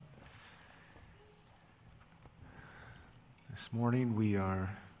This morning we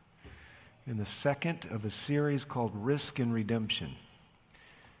are in the second of a series called Risk and Redemption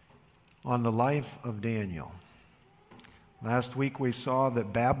on the life of Daniel. Last week we saw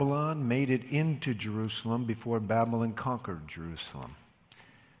that Babylon made it into Jerusalem before Babylon conquered Jerusalem.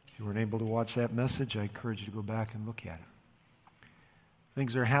 If you weren't able to watch that message, I encourage you to go back and look at it.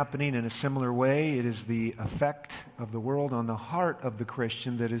 Things are happening in a similar way. It is the effect of the world on the heart of the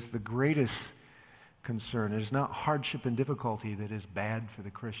Christian that is the greatest concern. It is not hardship and difficulty that is bad for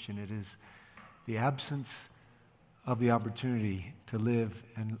the Christian. It is the absence of the opportunity to live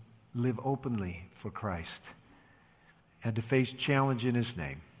and live openly for Christ and to face challenge in His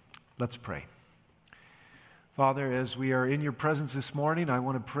name. Let's pray. Father, as we are in your presence this morning, I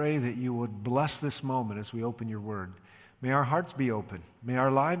want to pray that you would bless this moment as we open your word. May our hearts be open. May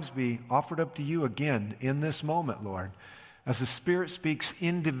our lives be offered up to you again in this moment, Lord, as the Spirit speaks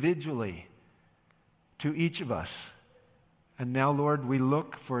individually to each of us. And now, Lord, we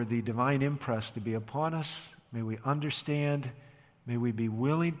look for the divine impress to be upon us. May we understand. May we be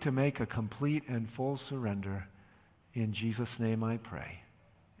willing to make a complete and full surrender. In Jesus' name I pray.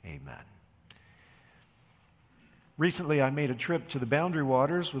 Amen. Recently, I made a trip to the Boundary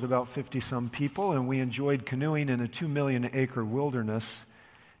Waters with about 50-some people, and we enjoyed canoeing in a 2 million acre wilderness.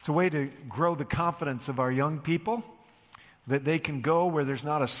 It's a way to grow the confidence of our young people, that they can go where there's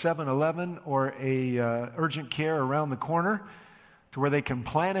not a 7-Eleven or a urgent care around the corner, to where they can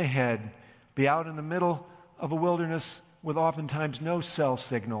plan ahead, be out in the middle of a wilderness with oftentimes no cell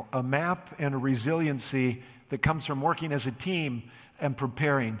signal, a map and a resiliency that comes from working as a team and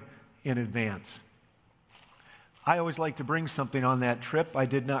preparing in advance. I always like to bring something on that trip. I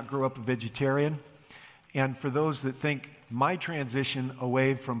did not grow up a vegetarian, and for those that think my transition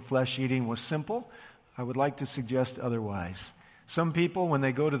away from flesh eating was simple, I would like to suggest otherwise. Some people, when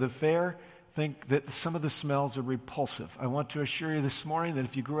they go to the fair, think that some of the smells are repulsive. I want to assure you this morning that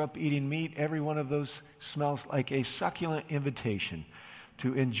if you grew up eating meat, every one of those smells like a succulent invitation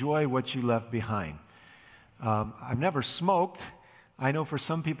to enjoy what you left behind. I've never smoked. I know for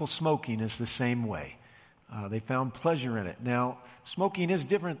some people smoking is the same way. They found pleasure in it. Now, smoking is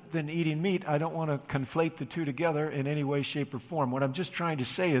different than eating meat. I don't want to conflate the two together in any way, shape, or form. What I'm just trying to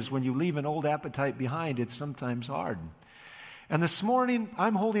say is when you leave an old appetite behind, it's sometimes hard. And this morning,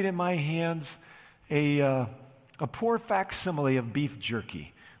 I'm holding in my hands a poor facsimile of beef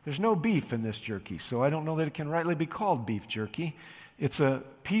jerky. There's no beef in this jerky, so I don't know that it can rightly be called beef jerky. It's a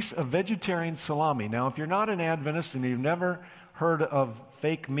piece of vegetarian salami. Now, if you're not an Adventist and you've never heard of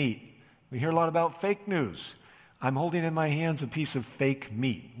fake meat, we hear a lot about fake news. I'm holding in my hands a piece of fake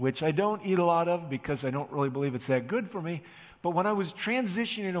meat, which I don't eat a lot of because I don't really believe it's that good for me. But when I was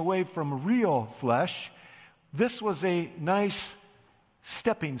transitioning away from real flesh, this was a nice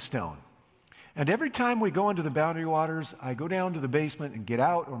stepping stone. And every time we go into the Boundary Waters, I go down to the basement and get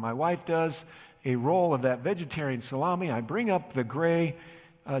out, or my wife does, a roll of that vegetarian salami. I bring up the gray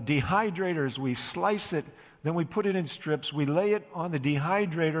dehydrators. We slice it. Then we put it in strips. We lay it on the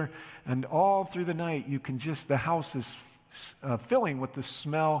dehydrator, and all through the night, the house is filling with the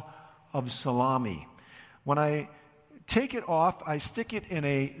smell of salami. When I take it off, I stick it in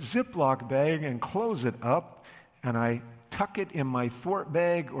a Ziploc bag and close it up, and I tuck it in my thwart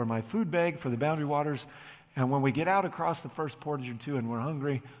bag or my food bag for the Boundary Waters. And when we get out across the first portage or two and we're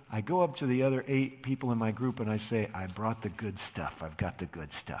hungry, I go up to the other 8 people in my group and I say, I brought the good stuff. I've got the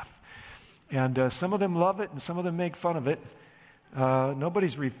good stuff. And some of them love it, and some of them make fun of it.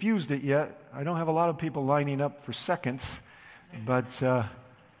 Nobody's refused it yet. I don't have a lot of people lining up for seconds. But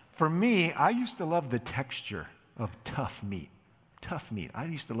for me, I used to love the texture of tough meat. Tough meat. I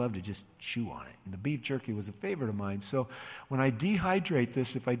used to love to just chew on it. And the beef jerky was a favorite of mine. So when I dehydrate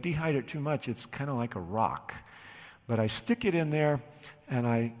this, if I dehydrate too much, it's kind of like a rock. But I stick it in there, and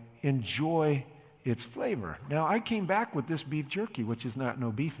I enjoy its flavor. Now, I came back with this beef jerky, which is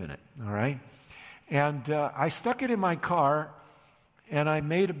no beef in it, all right? And I stuck it in my car, and I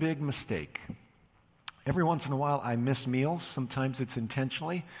made a big mistake. Every once in a while, I miss meals. Sometimes it's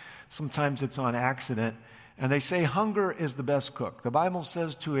intentionally. Sometimes it's on accident. And they say hunger is the best cook. The Bible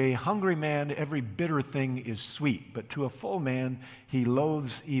says to a hungry man, every bitter thing is sweet, but to a full man, he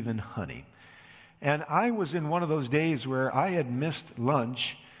loathes even honey. And I was in one of those days where I had missed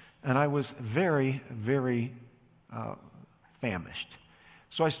lunch, and I was very, very famished.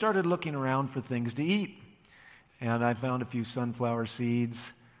 So I started looking around for things to eat. And I found a few sunflower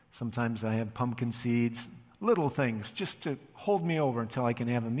seeds. Sometimes I have pumpkin seeds. Little things just to hold me over until I can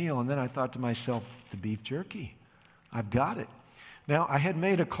have a meal. And then I thought to myself, the beef jerky. I've got it. Now, I had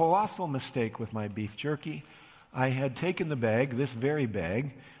made a colossal mistake with my beef jerky. I had taken the bag, this very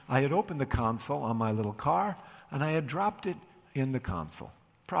bag. I had opened the console on my little car, and I had dropped it in the console,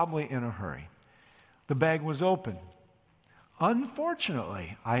 probably in a hurry. The bag was open.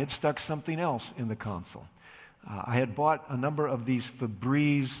 Unfortunately, I had stuck something else in the console. I had bought a number of these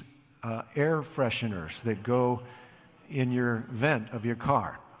Febreze air fresheners that go in your vent of your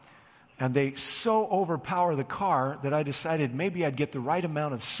car. And they so overpower the car that I decided maybe I'd get the right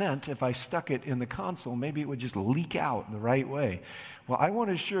amount of scent if I stuck it in the console. Maybe it would just leak out the right way. Well, I want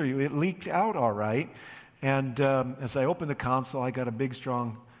to assure you, it leaked out all right. And as I opened the console, I got a big,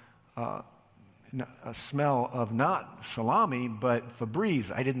 strong a smell of not salami, but Febreze.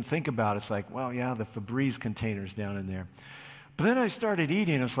 I didn't think about it. It's like, well, yeah, the Febreze container's down in there. But then I started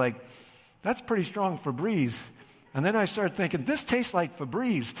eating. It's like, that's pretty strong Febreze. And then I started thinking, this tastes like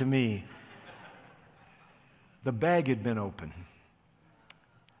Febreze to me. The bag had been open.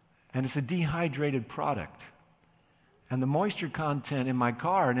 And it's a dehydrated product. And the moisture content in my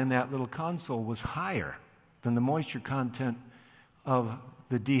car and in that little console was higher than the moisture content of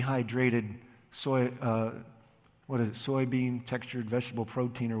the dehydrated soybean textured vegetable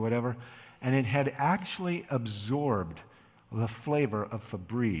protein or whatever. And it had actually absorbed the flavor of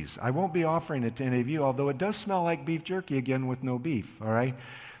Febreze. I won't be offering it to any of you, although it does smell like beef jerky again with no beef, all right?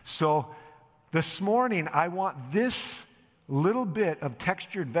 So this morning, I want this little bit of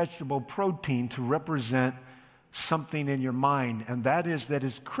textured vegetable protein to represent something in your mind, and that is that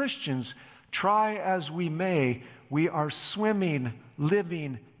as Christians, try as we may, we are swimming,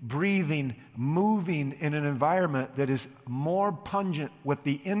 living, breathing, moving in an environment that is more pungent with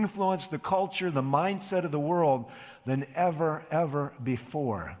the influence, the culture, the mindset of the world than ever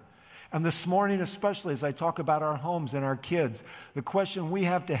before. And this morning, especially as I talk about our homes and our kids, the question we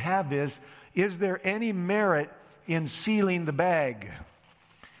have to have is there any merit in sealing the bag?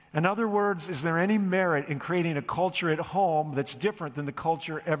 In other words, is there any merit in creating a culture at home that's different than the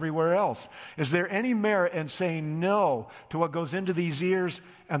culture everywhere else? Is there any merit in saying no to what goes into these ears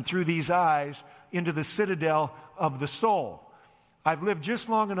and through these eyes into the citadel of the soul? I've lived just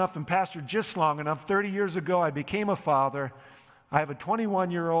long enough and pastored just long enough. 30 years ago, I became a father. I have a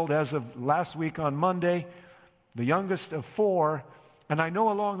 21-year-old as of last week on Monday, the youngest of 4. And I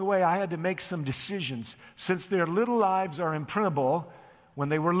know along the way I had to make some decisions. Since their little lives are imprintable when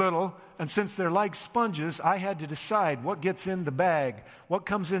they were little, and since they're like sponges, I had to decide what gets in the bag, what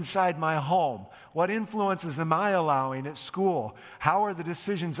comes inside my home, what influences am I allowing at school, how are the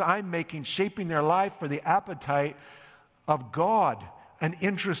decisions I'm making shaping their life for the appetite of God, an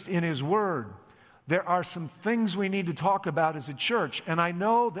interest in His Word. There are some things we need to talk about as a church, and I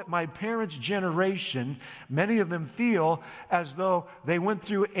know that my parents' generation, many of them feel as though they went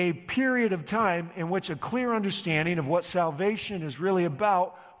through a period of time in which a clear understanding of what salvation is really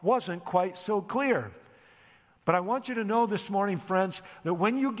about wasn't quite so clear. But I want you to know this morning, friends, that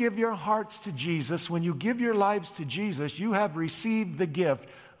when you give your hearts to Jesus, when you give your lives to Jesus, you have received the gift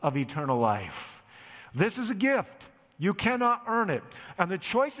of eternal life. This is a gift. You cannot earn it. And the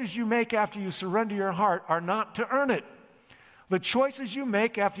choices you make after you surrender your heart are not to earn it. The choices you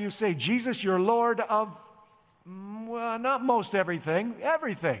make after you say, Jesus, you're Lord of, well, not most everything,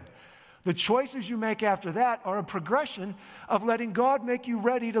 everything. The choices you make after that are a progression of letting God make you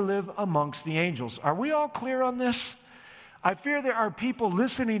ready to live amongst the angels. Are we all clear on this? I fear there are people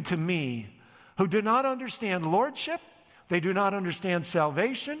listening to me who do not understand lordship, they do not understand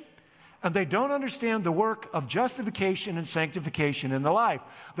salvation, and they don't understand the work of justification and sanctification in the life.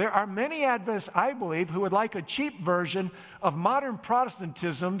 There are many Adventists, I believe, who would like a cheap version of modern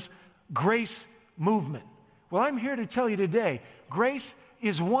Protestantism's grace movement. Well, I'm here to tell you today, grace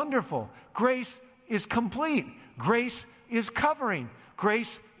is wonderful. Grace is complete. Grace is covering.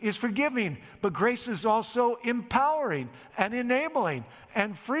 Grace is forgiving. But grace is also empowering and enabling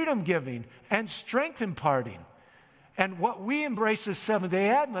and freedom-giving and strength imparting. And what we embrace as Seventh-day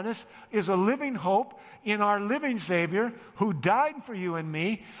Adventists is a living hope in our living Savior who died for you and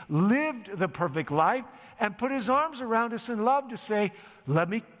me, lived the perfect life, and put His arms around us in love to say, let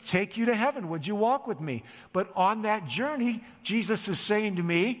me take you to heaven. Would you walk with me? But on that journey, Jesus is saying to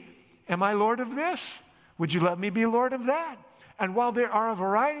me, am I Lord of this? Would you let me be Lord of that? And while there are a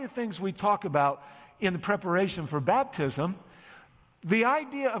variety of things we talk about in the preparation for baptism, the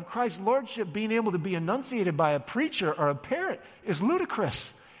idea of Christ's lordship being able to be enunciated by a preacher or a parent is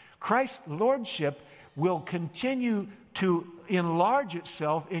ludicrous. Christ's lordship will continue to enlarge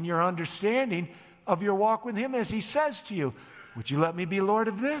itself in your understanding of your walk with Him as He says to you, would you let me be Lord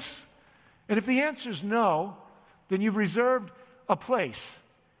of this? And if the answer is no, then you've reserved a place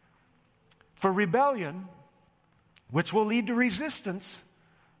for rebellion, which will lead to resistance,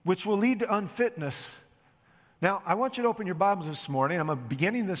 which will lead to unfitness. Now, I want you to open your Bibles this morning. I'm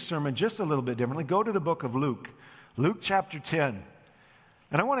beginning this sermon just a little bit differently. Go to the book of Luke. Luke chapter 10.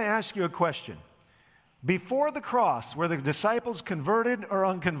 And I want to ask you a question. Before the cross, were the disciples converted or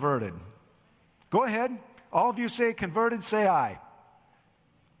unconverted? Go ahead. All of you say converted, say aye.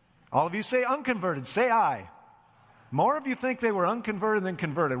 All of you say unconverted, say aye. More of you think they were unconverted than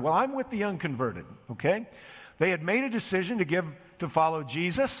converted. Well, I'm with the unconverted, okay? They had made a decision to follow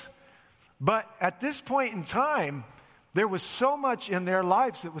Jesus, but at this point in time, there was so much in their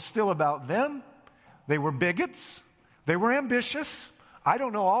lives that was still about them. They were bigots. They were ambitious. I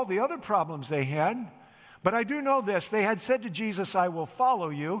don't know all the other problems they had, but I do know this. They had said to Jesus, I will follow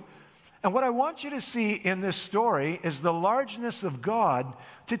you. And what I want you to see in this story is the largeness of God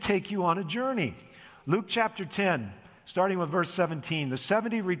to take you on a journey. Luke chapter 10, starting with verse 17. The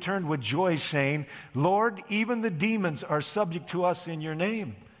 70 returned with joy, saying, Lord, even the demons are subject to us in your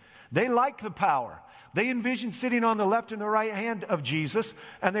name. They liked the power. They envisioned sitting on the left and the right hand of Jesus,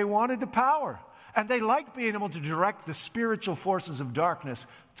 and they wanted the power. And they liked being able to direct the spiritual forces of darkness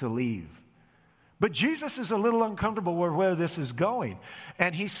to leave. But Jesus is a little uncomfortable with where this is going.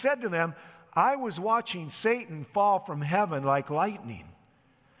 And he said to them, I was watching Satan fall from heaven like lightning.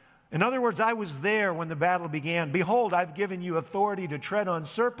 In other words, I was there when the battle began. Behold, I've given you authority to tread on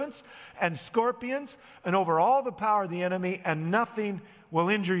serpents and scorpions and over all the power of the enemy, and nothing will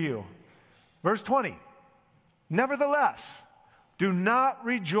injure you. Verse 20, nevertheless, do not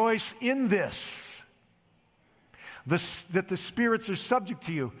rejoice in this, that the spirits are subject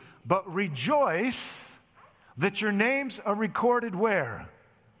to you, but rejoice that your names are recorded where?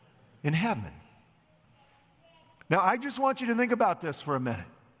 In heaven. Now, I just want you to think about this for a minute.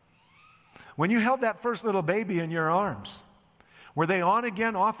 When you held that first little baby in your arms, were they on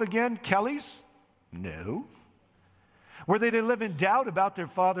again, off again, Kellys? No. Were they to live in doubt about their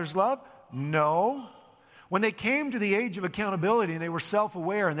father's love? No. When they came to the age of accountability and they were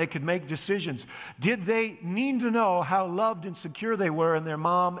self-aware and they could make decisions, did they need to know how loved and secure they were in their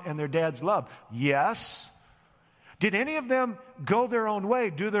mom and their dad's love? Yes. Did any of them go their own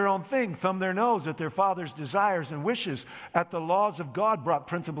way, do their own thing, thumb their nose at their father's desires and wishes, at the laws of God brought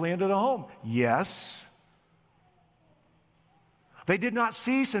principally into the home? Yes. They did not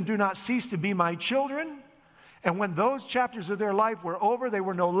cease and do not cease to be my children. And when those chapters of their life were over, they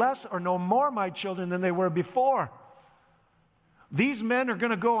were no less or no more my children than they were before. These men are going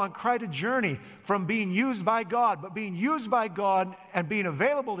to go on quite a journey from being used by God, but being used by God and being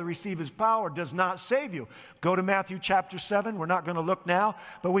available to receive His power does not save you. Go to Matthew chapter 7. We're not going to look now,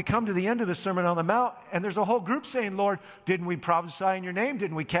 but we come to the end of the Sermon on the Mount, and there's a whole group saying, Lord, didn't we prophesy in your name?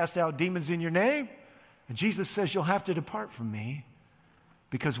 Didn't we cast out demons in your name? And Jesus says, you'll have to depart from me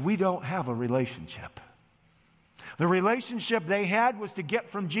because we don't have a relationship. The relationship they had was to get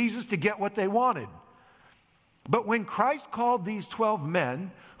from Jesus to get what they wanted. But when Christ called these 12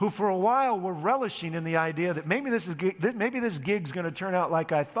 men, who for a while were relishing in the idea that maybe this gig's going to turn out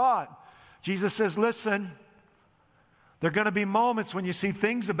like I thought, Jesus says, listen, there are going to be moments when you see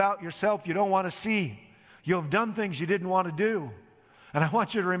things about yourself you don't want to see. You'll have done things you didn't want to do. And I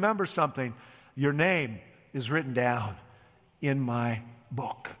want you to remember something. Your name is written down in my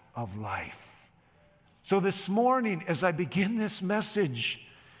book of life. So this morning, as I begin this message,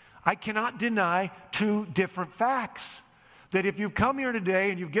 I cannot deny two different facts. That if you've come here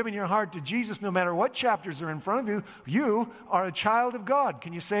today and you've given your heart to Jesus, no matter what chapters are in front of you, you are a child of God.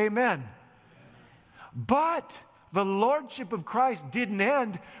 Can you say amen? But the lordship of Christ didn't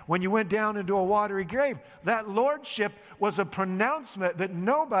end when you went down into a watery grave. That lordship was a pronouncement that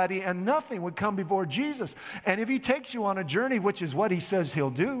nobody and nothing would come before Jesus. And if He takes you on a journey, which is what He says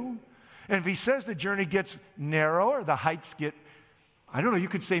He'll do, and if He says the journey gets narrower, the heights get, I don't know, you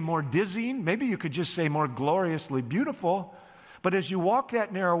could say more dizzying. Maybe you could just say more gloriously beautiful. But as you walk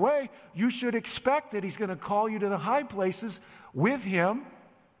that narrow way, you should expect that He's going to call you to the high places with Him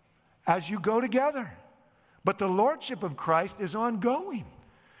as you go together. But the lordship of Christ is ongoing.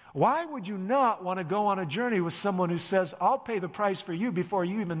 Why would you not want to go on a journey with someone who says, I'll pay the price for you before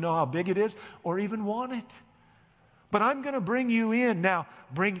you even know how big it is or even want it? But I'm going to bring you in. Now,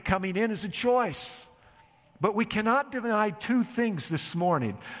 coming in is a choice. But we cannot deny two things this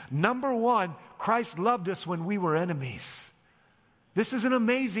morning. Number one, Christ loved us when we were enemies. This is an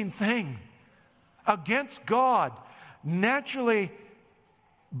amazing thing. Against God, naturally,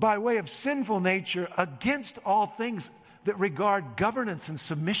 by way of sinful nature, against all things that regard governance and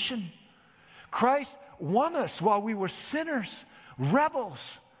submission. Christ won us while we were sinners, rebels.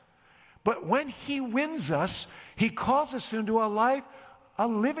 But when He wins us, He calls us into a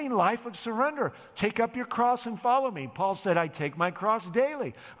living life of surrender. Take up your cross and follow me. Paul said, I take my cross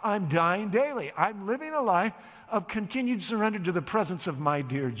daily. I'm dying daily. I'm living a life of continued surrender to the presence of my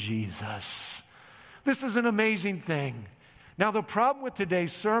dear Jesus. This is an amazing thing. Now, the problem with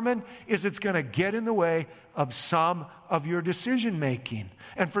today's sermon is it's going to get in the way of some of your decision making.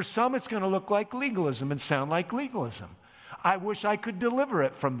 And for some, it's going to look like legalism and sound like legalism. I wish I could deliver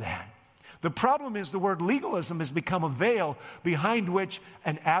it from that. The problem is the word legalism has become a veil behind which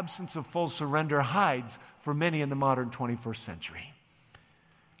an absence of full surrender hides for many in the modern 21st century.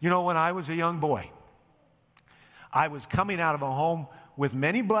 You know, when I was a young boy, I was coming out of a home with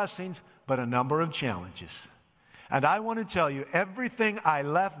many blessings, but a number of challenges. And I want to tell you, everything I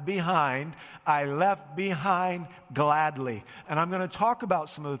left behind gladly. And I'm going to talk about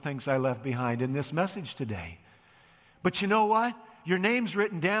some of the things I left behind in this message today. But you know what? Your name's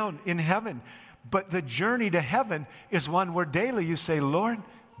written down in heaven. But the journey to heaven is one where daily you say, Lord,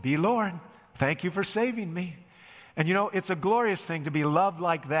 be Lord. Thank you for saving me. And you know, it's a glorious thing to be loved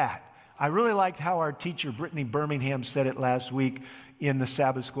like that. I really liked how our teacher, Brittany Birmingham, said it last week in the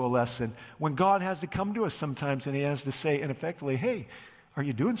Sabbath school lesson. When God has to come to us sometimes and he has to say, ineffectively, hey, are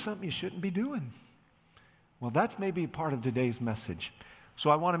you doing something you shouldn't be doing? Well, that's maybe part of today's message. So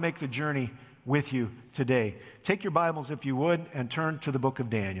I want to make the journey with you today. Take your Bibles, if you would, and turn to the book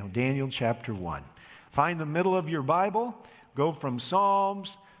of Daniel, Daniel chapter 1. Find the middle of your Bible, go from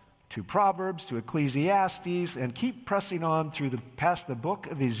Psalms to Proverbs to Ecclesiastes, and keep pressing on through past the book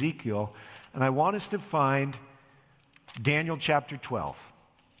of Ezekiel. And I want us to find Daniel chapter 12.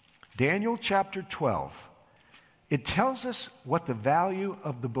 Daniel chapter 12. It tells us what the value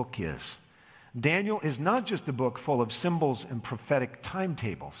of the book is. Daniel is not just a book full of symbols and prophetic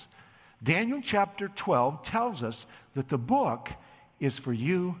timetables. Daniel chapter 12 tells us that the book is for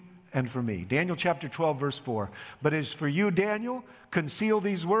you and for me. Daniel chapter 12, verse 4. But as for you, Daniel, conceal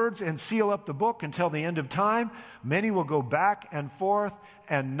these words and seal up the book until the end of time. Many will go back and forth,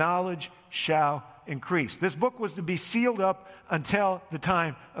 and knowledge shall increase. This book was to be sealed up until the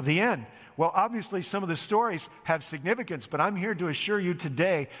time of the end. Well, obviously, some of the stories have significance, but I'm here to assure you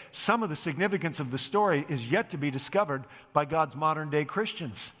today some of the significance of the story is yet to be discovered by God's modern-day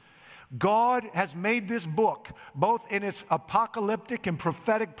Christians. God has made this book, both in its apocalyptic and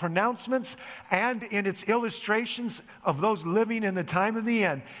prophetic pronouncements and in its illustrations of those living in the time of the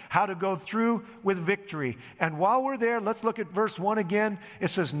end, how to go through with victory. And while we're there, let's look at verse 1 again.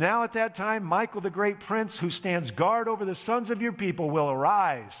 It says, now at that time, Michael the great prince, who stands guard over the sons of your people, will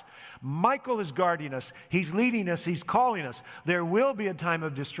arise. Michael is guarding us. He's leading us. He's calling us. There will be a time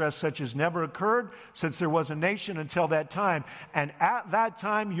of distress such as never occurred since there was a nation until that time. And at that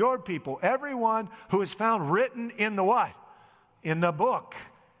time, your people, everyone who is found written in the what? In the book,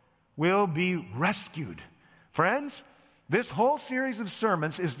 will be rescued. Friends, this whole series of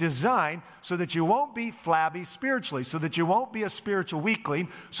sermons is designed so that you won't be flabby spiritually, so that you won't be a spiritual weakling,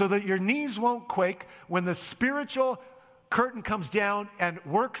 so that your knees won't quake when the spiritual curtain comes down and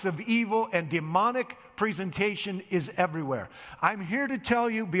works of evil and demonic presentation is everywhere. I'm here to tell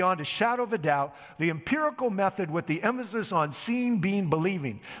you beyond a shadow of a doubt, the empirical method with the emphasis on seeing, being,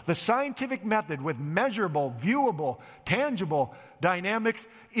 believing, the scientific method with measurable, viewable, tangible dynamics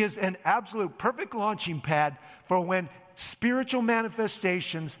is an absolute perfect launching pad for when spiritual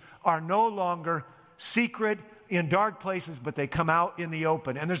manifestations are no longer secret in dark places, but they come out in the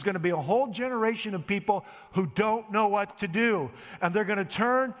open. And there's going to be a whole generation of people who don't know what to do. And they're going to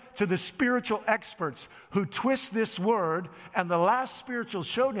turn to the spiritual experts who twist this word, and the last spiritual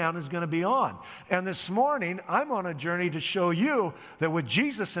showdown is going to be on. And this morning, I'm on a journey to show you that with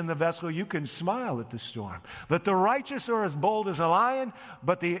Jesus in the vessel, you can smile at the storm. That the righteous are as bold as a lion,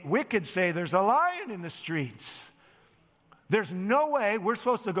 but the wicked say there's a lion in the streets. There's no way we're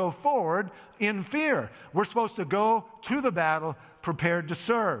supposed to go forward in fear. We're supposed to go to the battle prepared to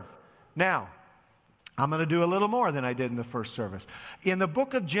serve. Now, I'm going to do a little more than I did in the first service. In the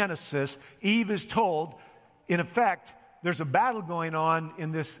book of Genesis, Eve is told, in effect, there's a battle going on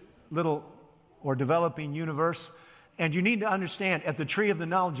in this little or developing universe, and you need to understand, at the tree of the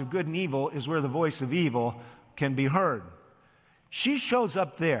knowledge of good and evil is where the voice of evil can be heard. She shows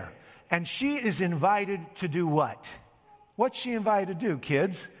up there, and she is invited to do what? What's she invited to do,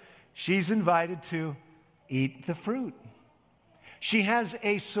 kids? She's invited to eat the fruit. She has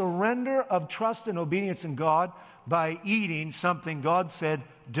a surrender of trust and obedience in God by eating something God said,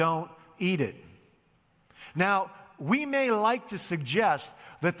 don't eat it. Now, we may like to suggest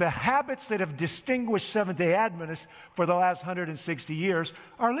that the habits that have distinguished Seventh-day Adventists for the last 160 years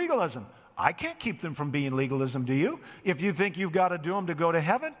are legalism. I can't keep them from being legalism, do you? If you think you've got to do them to go to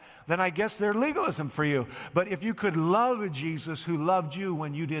heaven, then I guess they're legalism for you. But if you could love a Jesus who loved you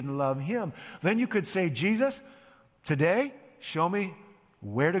when you didn't love him, then you could say, Jesus, today, show me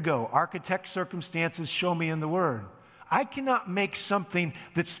where to go. Architect circumstances, show me in the Word. I cannot make something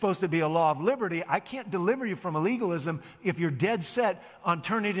that's supposed to be a law of liberty. I can't deliver you from legalism if you're dead set on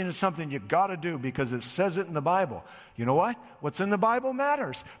turning it into something you got to do because it says it in the Bible. You know what? What's in the Bible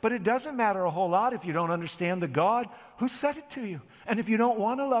matters. But it doesn't matter a whole lot if you don't understand the God who said it to you. And if you don't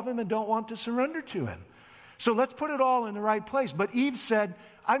want to love him and don't want to surrender to him. So let's put it all in the right place. But Eve said,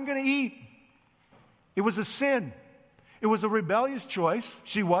 I'm going to eat. It was a sin. It was a rebellious choice.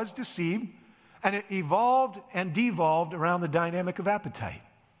 She was deceived. And it evolved and devolved around the dynamic of appetite.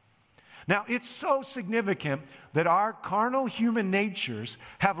 Now, it's so significant that our carnal human natures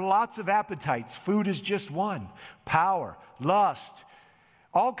have lots of appetites. Food is just one. Power, lust,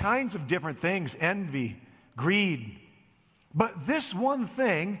 all kinds of different things, envy, greed. But this one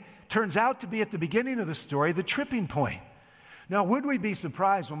thing turns out to be at the beginning of the story, the tripping point. Now, would we be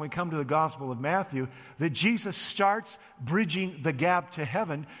surprised when we come to the Gospel of Matthew that Jesus starts bridging the gap to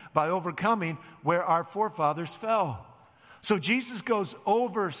heaven by overcoming where our forefathers fell? So Jesus goes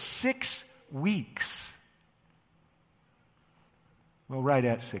over 6 weeks, well, right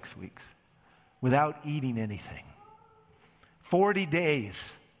at 6 weeks, without eating anything. 40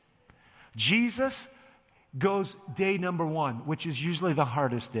 days. Jesus goes day number 1, which is usually the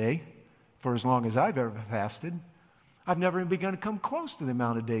hardest day for as long as I've ever fasted. I've never even begun to come close to the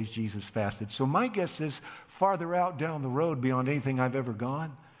amount of days Jesus fasted. So my guess is farther out down the road beyond anything I've ever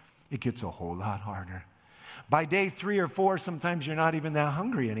gone, it gets a whole lot harder. By day 3 or 4, sometimes you're not even that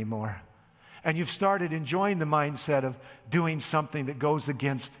hungry anymore. And you've started enjoying the mindset of doing something that goes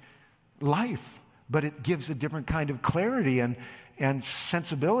against life, but it gives a different kind of clarity and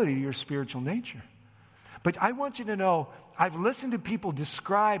sensibility to your spiritual nature. But I want you to know, I've listened to people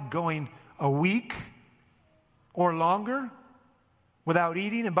describe going a week or longer without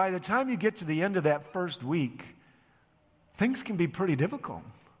eating, and by the time you get to the end of that first week, things can be pretty difficult.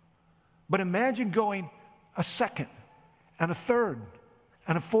 But imagine going a second, and a third,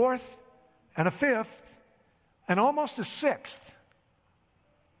 and a fourth, and a fifth, and almost a sixth.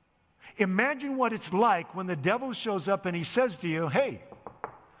 Imagine what it's like when the devil shows up and he says to you, hey,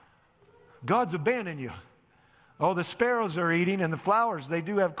 God's abandoned you. Oh, the sparrows are eating and the flowers, they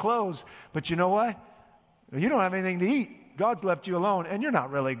do have clothes, but you know what? You don't have anything to eat. God's left you alone, and you're not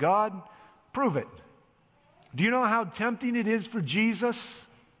really God. Prove it. Do you know how tempting it is for Jesus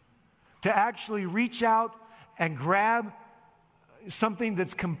to actually reach out and grab something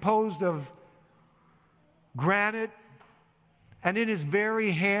that's composed of granite and in his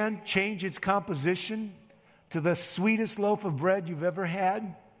very hand change its composition to the sweetest loaf of bread you've ever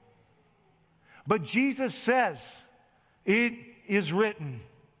had? But Jesus says, it is written,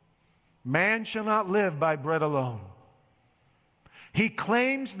 man shall not live by bread alone. He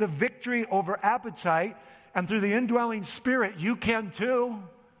claims the victory over appetite, and through the indwelling Spirit, you can too.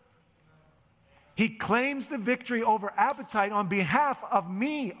 He claims the victory over appetite on behalf of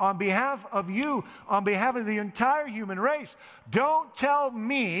me, on behalf of you, on behalf of the entire human race. Don't tell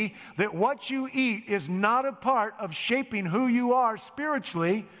me that what you eat is not a part of shaping who you are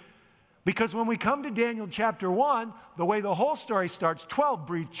spiritually. Because when we come to Daniel chapter 1, the way the whole story starts, 12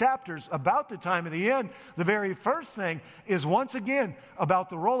 brief chapters about the time of the end, the very first thing is once again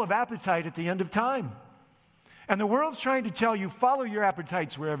about the role of appetite at the end of time. And the world's trying to tell you, follow your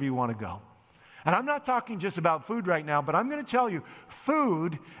appetites wherever you want to go. And I'm not talking just about food right now, but I'm going to tell you,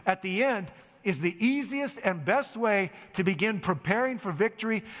 food at the end is the easiest and best way to begin preparing for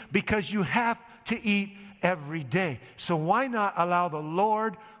victory because you have to eat every day. So why not allow the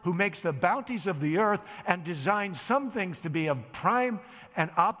Lord, who makes the bounties of the earth and designs some things to be of prime and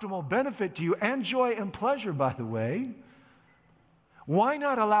optimal benefit to you and joy and pleasure, by the way, why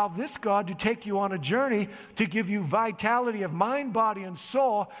not allow this God to take you on a journey to give you vitality of mind, body, and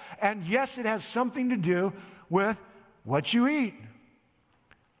soul? And yes, it has something to do with what you eat.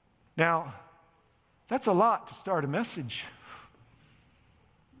 Now, that's a lot to start a message.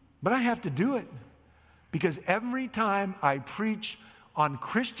 But I have to do it. Because every time I preach on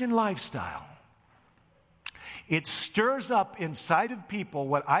Christian lifestyle, it stirs up inside of people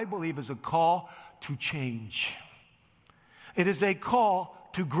what I believe is a call to change. It is a call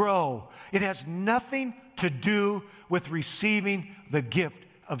to grow. It has nothing to do with receiving the gift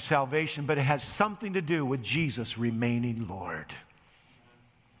of salvation, but it has something to do with Jesus remaining Lord.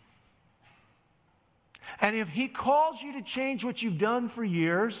 And if he calls you to change what you've done for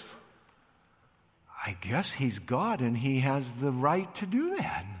years, I guess he's God and he has the right to do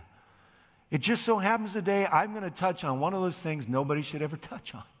that. It just so happens today I'm going to touch on one of those things nobody should ever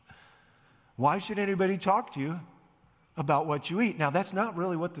touch on. Why should anybody talk to you about what you eat? Now, that's not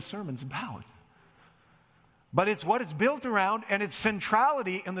really what the sermon's about. But it's what it's built around, and its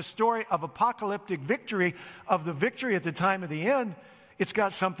centrality in the story of apocalyptic victory, of the victory at the time of the end, it's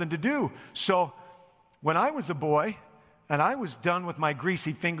got something to do. So when I was a boy, and I was done with my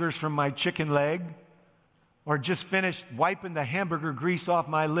greasy fingers from my chicken leg, or just finished wiping the hamburger grease off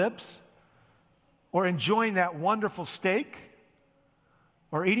my lips, or enjoying that wonderful steak,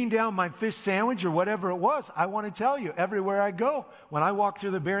 or eating down my fish sandwich, or whatever it was, I want to tell you, everywhere I go, when I walk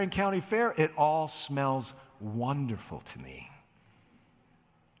through the Berrien County Fair, it all smells wonderful to me.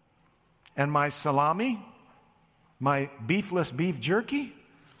 And my salami, my beefless beef jerky,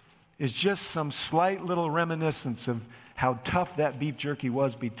 is just some slight little reminiscence of how tough that beef jerky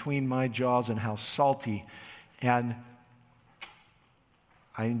was between my jaws and how salty. And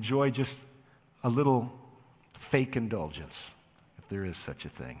I enjoy just a little fake indulgence, if there is such a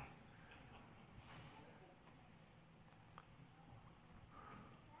thing.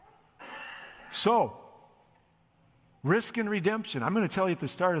 So, risk and redemption. I'm going to tell you at the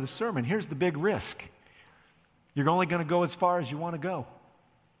start of the sermon, here's the big risk. You're only going to go as far as you want to go.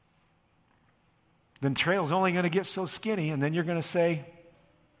 The trail's only going to get so skinny, and then you're going to say,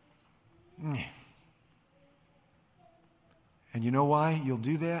 Meh. And you know why you'll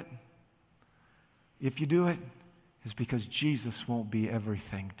do that? If you do it, it's because Jesus won't be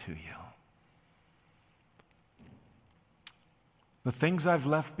everything to you. The things I've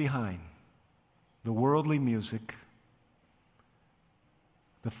left behind, the worldly music,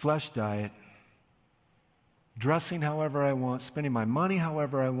 the flesh diet, dressing however I want, spending my money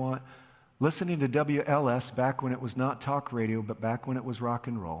however I want, listening to WLS back when it was not talk radio, but back when it was rock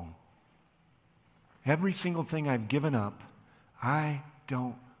and roll. Every single thing I've given up, I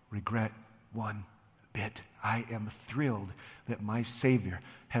don't regret one bit. I am thrilled that my Savior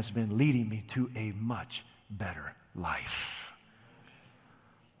has been leading me to a much better life.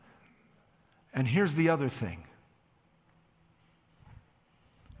 And here's the other thing.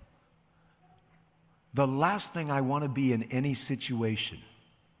 The last thing I want to be in any situation,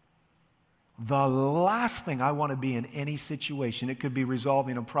 the last thing I want to be in any situation, it could be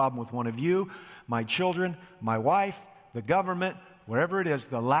resolving a problem with one of you, my children, my wife, the government, wherever it is,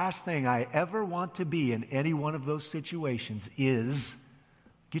 the last thing I ever want to be in any one of those situations is,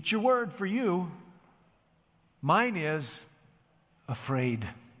 get your word for you, mine is afraid.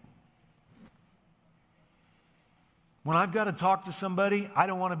 When I've got to talk to somebody, I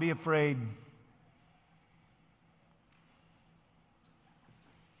don't want to be afraid.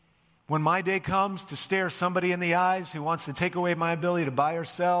 When my day comes to stare somebody in the eyes who wants to take away my ability to buy or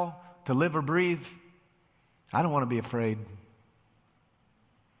sell, to live or breathe, I don't want to be afraid.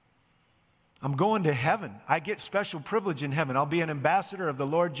 I'm going to heaven. I get special privilege in heaven. I'll be an ambassador of the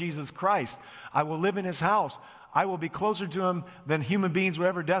Lord Jesus Christ. I will live in His house. I will be closer to Him than human beings were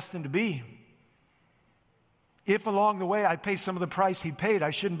ever destined to be. If along the way I pay some of the price He paid,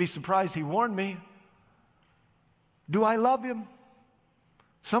 I shouldn't be surprised He warned me. Do I love Him?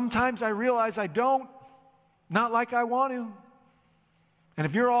 Sometimes I realize I don't, not like I want to. And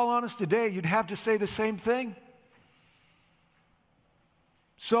if you're all honest today, you'd have to say the same thing.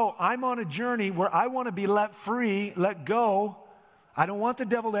 So I'm on a journey where I want to be let free, let go. I don't want the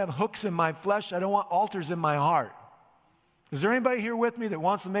devil to have hooks in my flesh. I don't want altars in my heart. Is there anybody here with me that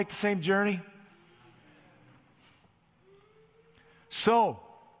wants to make the same journey? So,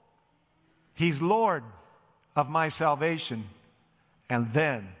 He's Lord of my salvation, and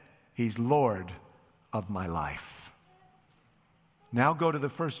then He's Lord of my life. Now go to the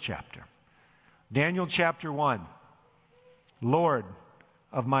first chapter. Daniel chapter 1. Lord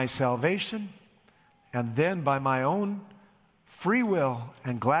of my salvation, and then by my own free will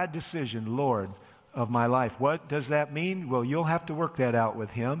and glad decision, Lord of my life. What does that mean? Well, you'll have to work that out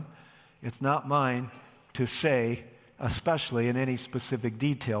with Him. It's not mine to say, especially in any specific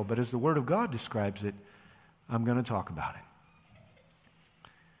detail, but as the Word of God describes it, I'm going to talk about it.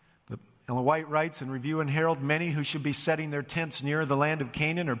 Ellen White writes in Review and Herald, many who should be setting their tents nearer the land of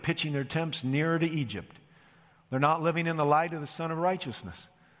Canaan are pitching their tents nearer to Egypt. They're not living in the light of the Son of Righteousness.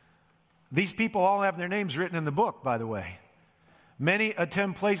 These people all have their names written in the book, by the way. Many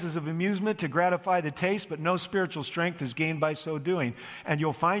attend places of amusement to gratify the taste, but no spiritual strength is gained by so doing. And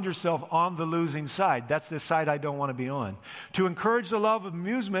you'll find yourself on the losing side. That's the side I don't want to be on. To encourage the love of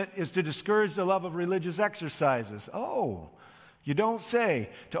amusement is to discourage the love of religious exercises. Oh, you don't say.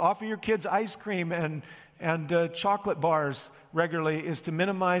 To offer your kids ice cream and chocolate bars regularly is to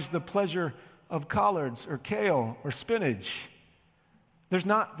minimize the pleasure of collards or kale or spinach. There's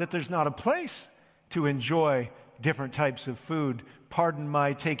not a place to enjoy different types of food. Pardon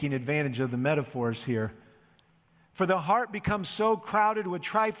my taking advantage of the metaphors here. For the heart becomes so crowded with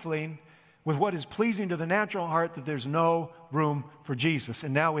trifling, with what is pleasing to the natural heart, that there's no room for Jesus.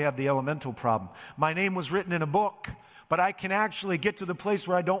 And now we have the elemental problem. My name was written in a book, but I can actually get to the place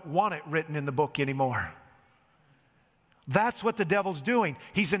where I don't want it written in the book anymore. That's what the devil's doing.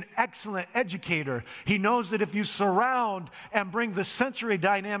 He's an excellent educator. He knows that if you surround and bring the sensory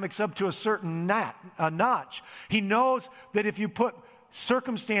dynamics up to a certain notch, he knows that if you put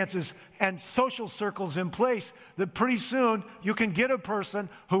circumstances and social circles in place, that pretty soon you can get a person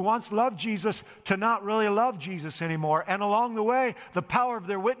who once loved Jesus to not really love Jesus anymore. And along the way, the power of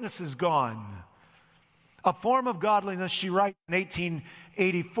their witness is gone. A form of godliness, she writes in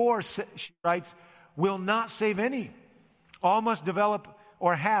 1884, she writes, will not save any. All must develop,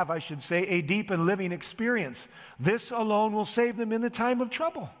 or have, I should say, a deep and living experience. This alone will save them in the time of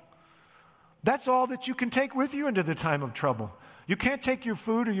trouble. That's all that you can take with you into the time of trouble. You can't take your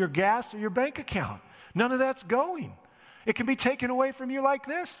food or your gas or your bank account. None of that's going. It can be taken away from you like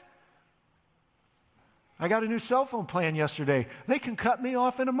this. I got a new cell phone plan yesterday. They can cut me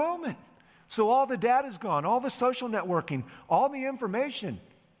off in a moment. So all the data's gone, all the social networking, all the information.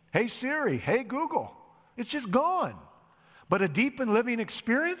 Hey Siri, hey Google. It's just gone. But a deep and living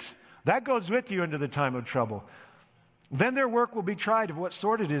experience, that goes with you into the time of trouble. Then their work will be tried of what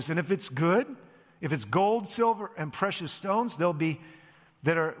sort it is. And if it's good, if it's gold, silver, and precious stones, will be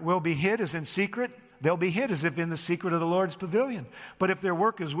hid as in secret. They'll be hid as if in the secret of the Lord's pavilion. But if their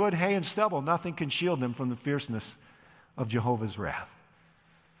work is wood, hay, and stubble, nothing can shield them from the fierceness of Jehovah's wrath.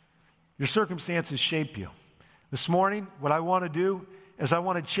 Your circumstances shape you. This morning, what I want to do is I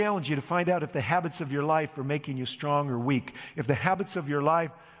want to challenge you to find out if the habits of your life are making you strong or weak. If the habits of your life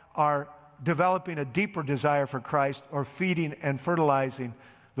are developing a deeper desire for Christ or feeding and fertilizing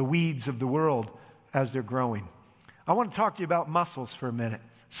the weeds of the world as they're growing. I want to talk to you about muscles for a minute.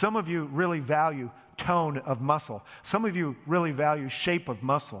 Some of you really value tone of muscle. Some of you really value shape of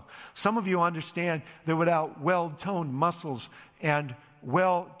muscle. Some of you understand that without well-toned muscles and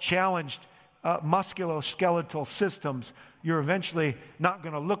well-challenged musculoskeletal systems, you're eventually not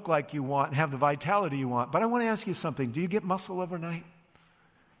going to look like you want and have the vitality you want. But I want to ask you something. Do you get muscle overnight?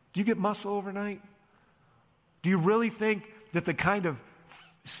 Do you get muscle overnight? Do you really think that the kind of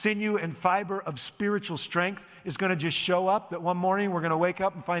sinew and fiber of spiritual strength is going to just show up, that one morning we're going to wake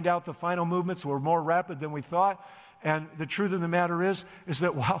up and find out the final movements were more rapid than we thought? And the truth of the matter is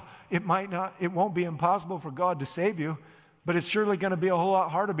that while it won't be impossible for God to save you, but it's surely going to be a whole lot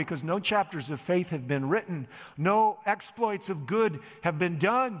harder because no chapters of faith have been written. No exploits of good have been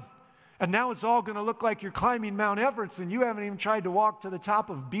done. And now it's all going to look like you're climbing Mount Everest and you haven't even tried to walk to the top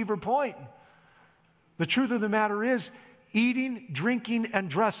of Beaver Point. The truth of the matter is, eating, drinking,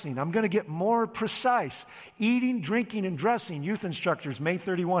 and dressing. I'm going to get more precise. Eating, drinking, and dressing, youth instructors, May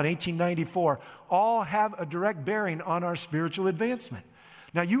 31, 1894, all have a direct bearing on our spiritual advancement.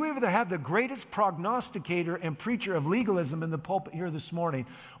 Now, you either have the greatest prognosticator and preacher of legalism in the pulpit here this morning,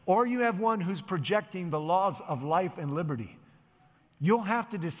 or you have one who's projecting the laws of life and liberty. You'll have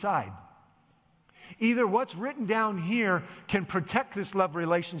to decide. Either what's written down here can protect this love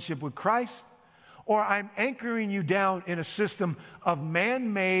relationship with Christ, or I'm anchoring you down in a system of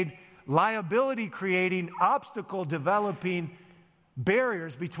man-made, liability-creating, obstacle-developing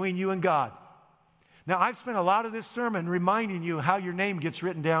barriers between you and God. Now, I've spent a lot of this sermon reminding you how your name gets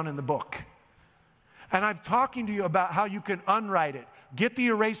written down in the book. And I'm talking to you about how you can unwrite it. Get the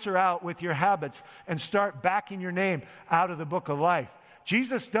eraser out with your habits and start backing your name out of the book of life.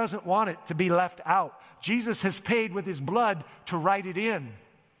 Jesus doesn't want it to be left out. Jesus has paid with his blood to write it in.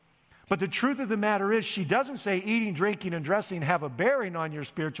 But the truth of the matter is, she doesn't say eating, drinking, and dressing have a bearing on your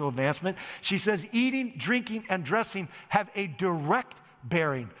spiritual advancement. She says eating, drinking, and dressing have a direct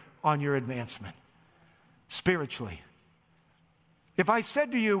bearing on your advancement spiritually. If I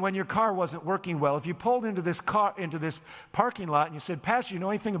said to you when your car wasn't working well, if you pulled into this parking lot and you said, Pastor, you know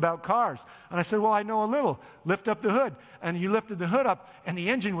anything about cars? And I said, well, I know a little. Lift up the hood. And you lifted the hood up and the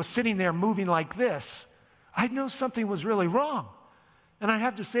engine was sitting there moving like this. I'd know something was really wrong. And I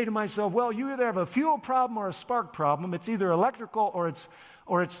have to say to myself, well, you either have a fuel problem or a spark problem. It's either electrical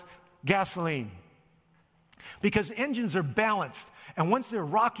or it's gasoline. Because engines are balanced. And once they're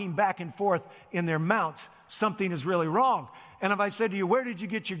rocking back and forth in their mounts, something is really wrong. And if I said to you, where did you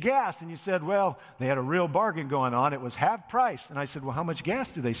get your gas? And you said, well, they had a real bargain going on. It was half price. And I said, well, how much gas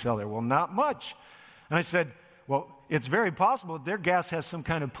do they sell there? Well, not much. And I said, well, it's very possible that their gas has some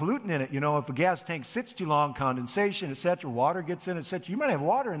kind of pollutant in it. You know, if a gas tank sits too long, condensation, et cetera, water gets in, et cetera. You might have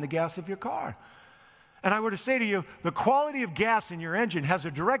water in the gas of your car. And I were to say to you, the quality of gas in your engine has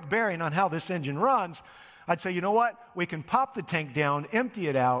a direct bearing on how this engine runs. I'd say, you know what? We can pop the tank down, empty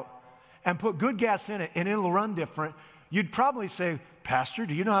it out, and put good gas in it, and it'll run different. you'd probably say, Pastor,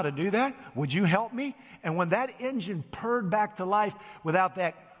 do you know how to do that? Would you help me? And when that engine purred back to life without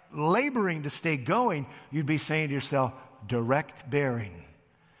that laboring to stay going, you'd be saying to yourself, direct bearing.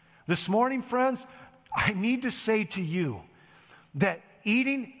 This morning, friends, I need to say to you that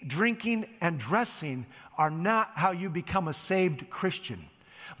eating, drinking, and dressing are not how you become a saved Christian.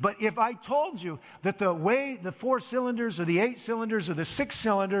 But if I told you that the way the 4 cylinders or the 8 cylinders or the 6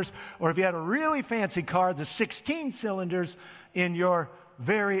 cylinders, or if you had a really fancy car, the 16 cylinders in your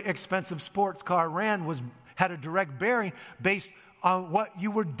very expensive sports car had a direct bearing based on what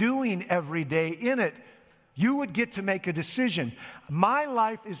you were doing every day in it, you would get to make a decision. My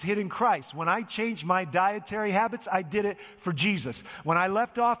life is hid in Christ. When I changed my dietary habits, I did it for Jesus. When I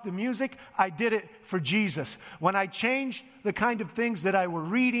left off the music, I did it for Jesus. When I changed the kind of things that I were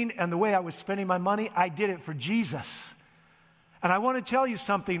reading and the way I was spending my money, I did it for Jesus. And I want to tell you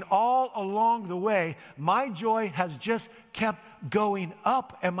something, all along the way, my joy has just kept going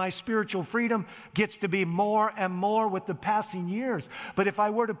up, and my spiritual freedom gets to be more and more with the passing years. But if I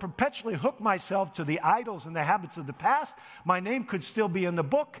were to perpetually hook myself to the idols and the habits of the past, my name could still be in the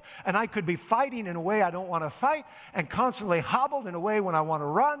book, and I could be fighting in a way I don't want to fight, and constantly hobbled in a way when I want to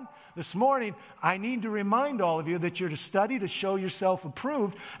run. This morning, I need to remind all of you that you're to study to show yourself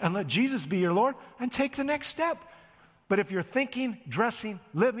approved, and let Jesus be your Lord, and take the next step. But if you're thinking, dressing,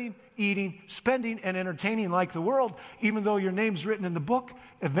 living, eating, spending, and entertaining like the world, even though your name's written in the book,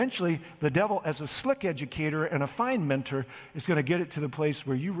 eventually the devil, as a slick educator and a fine mentor, is going to get it to the place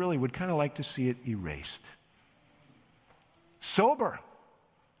where you really would kind of like to see it erased. Sober.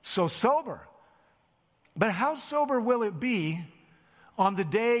 So sober. But how sober will it be on the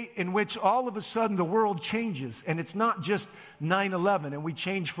day in which all of a sudden the world changes, and it's not just 9/11 and we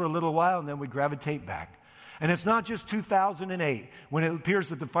change for a little while and then we gravitate back? And it's not just 2008 when it appears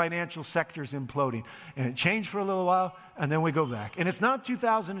that the financial sector is imploding. And it changed for a little while, and then we go back. And it's not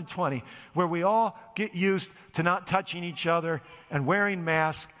 2020 where we all get used to not touching each other and wearing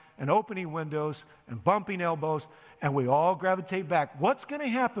masks and opening windows and bumping elbows, and we all gravitate back. What's going to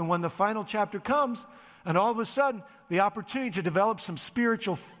happen when the final chapter comes and all of a sudden the opportunity to develop some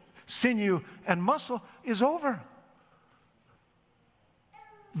spiritual sinew and muscle is over?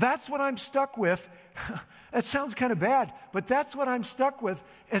 That's what I'm stuck with. It sounds kind of bad, but that's what I'm stuck with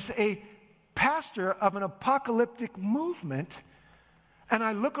as a pastor of an apocalyptic movement. And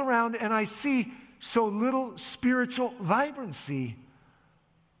I look around and I see so little spiritual vibrancy.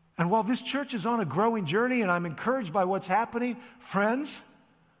 And while this church is on a growing journey and I'm encouraged by what's happening, friends,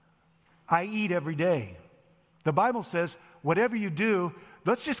 I eat every day. The Bible says, whatever you do,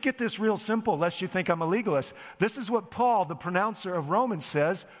 let's just get this real simple, lest you think I'm a legalist. This is what Paul, the pronouncer of Romans,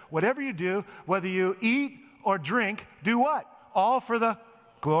 says. Whatever you do, whether you eat or drink, do what? All for the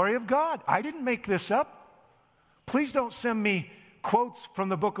glory of God. I didn't make this up. Please don't send me quotes from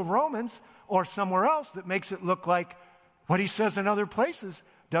the book of Romans or somewhere else that makes it look like what he says in other places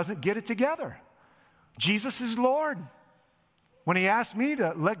doesn't get it together. Jesus is Lord. When he asked me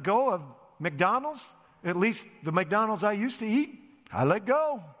to let go of McDonald's, at least the McDonald's I used to eat, I let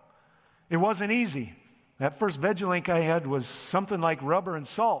go. It wasn't easy. That first Vegilink I had was something like rubber and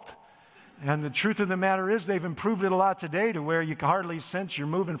salt. And the truth of the matter is they've improved it a lot today to where you can hardly sense you're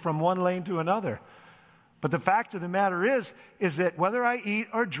moving from one lane to another. But the fact of the matter is that whether I eat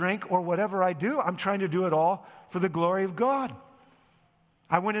or drink or whatever I do, I'm trying to do it all for the glory of God.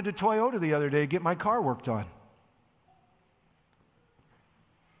 I went into Toyota the other day to get my car worked on.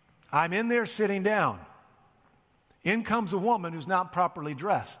 I'm in there sitting down. In comes a woman who's not properly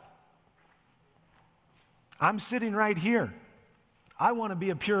dressed. I'm sitting right here. I want to be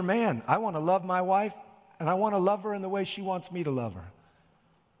a pure man. I want to love my wife, and I want to love her in the way she wants me to love her.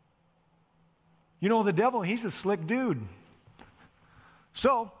 You know, the devil, he's a slick dude.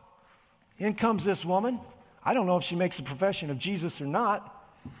 So, in comes this woman. I don't know if she makes a profession of Jesus or not.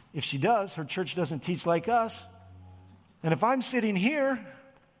 If she does, her church doesn't teach like us. And if I'm sitting here,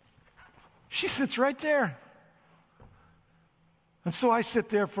 she sits right there. And so I sit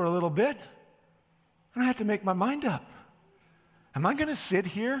there for a little bit, and I have to make my mind up. Am I going to sit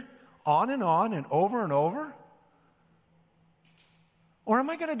here on and over? Or am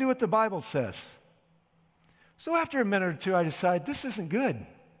I going to do what the Bible says? So after a minute or two, I decide this isn't good.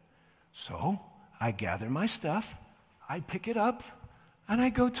 So I gather my stuff, I pick it up, and I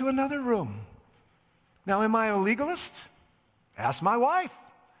go to another room. Now, am I a legalist? Ask my wife.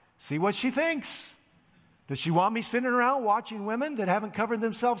 See what she thinks. Does she want me sitting around watching women that haven't covered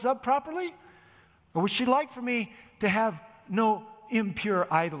themselves up properly? Or would she like for me to have no impure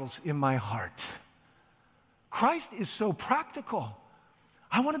idols in my heart? Christ is so practical.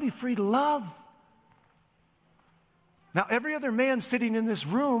 I want to be free to love. Now, every other man sitting in this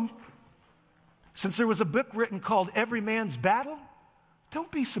room, since there was a book written called Every Man's Battle,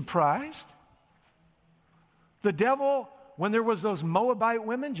 don't be surprised. The devil, when there was those Moabite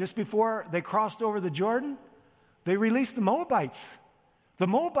women just before they crossed over the Jordan, they released the Moabites. The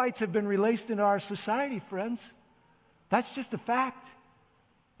Moabites have been released into our society, friends. That's just a fact.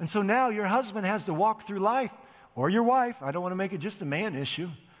 And so now your husband has to walk through life, or your wife, I don't want to make it just a man issue,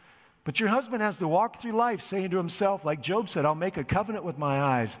 but your husband has to walk through life saying to himself, like Job said, I'll make a covenant with my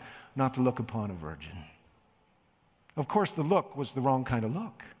eyes not to look upon a virgin. Of course, the look was the wrong kind of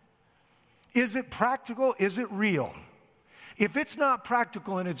look. Is it practical? Is it real? If it's not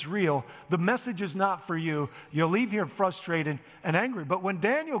practical and it's real, the message is not for you. You'll leave here frustrated and angry. But when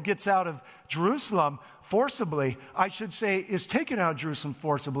Daniel gets out of Jerusalem forcibly, I should say, is taken out of Jerusalem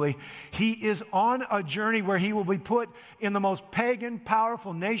forcibly, he is on a journey where he will be put in the most pagan,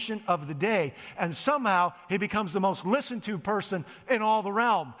 powerful nation of the day. And somehow he becomes the most listened to person in all the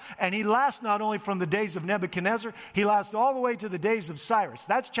realm. And he lasts not only from the days of Nebuchadnezzar, he lasts all the way to the days of Cyrus.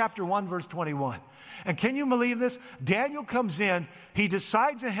 That's chapter 1, verse 21. And can you believe this? Daniel comes in, he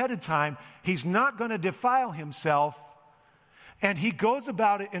decides ahead of time he's not going to defile himself, and he goes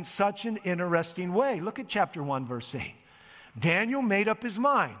about it in such an interesting way. Look at chapter 1, verse 8. Daniel made up his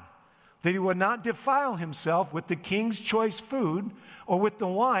mind that he would not defile himself with the king's choice food or with the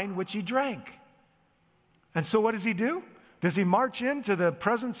wine which he drank. And so what does he do? Does he march into the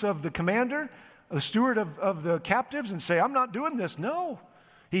presence of the commander, the steward of the captives, and say, I'm not doing this? No.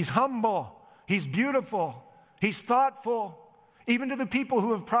 He's humble. He's beautiful. He's thoughtful, even to the people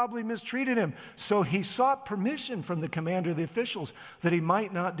who have probably mistreated him. So he sought permission from the commander of the officials that he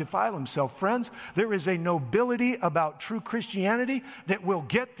might not defile himself. Friends, there is a nobility about true Christianity that will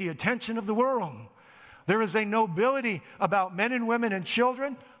get the attention of the world. There is a nobility about men and women and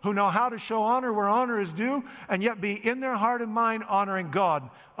children who know how to show honor where honor is due, and yet be in their heart and mind honoring God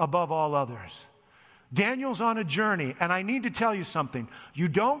above all others. Daniel's on a journey, and I need to tell you something. You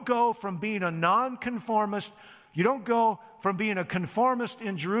don't go from being a nonconformist, you don't go from being a conformist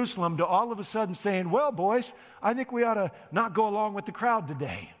in Jerusalem to all of a sudden saying, well, boys, I think we ought to not go along with the crowd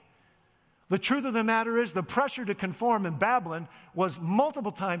today. The truth of the matter is the pressure to conform in Babylon was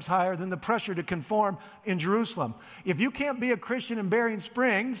multiple times higher than the pressure to conform in Jerusalem. If you can't be a Christian in Berrien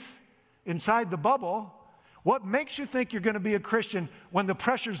Springs, inside the bubble, what makes you think you're going to be a Christian when the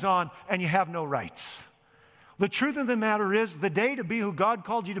pressure's on and you have no rights? The truth of the matter is the day to be who God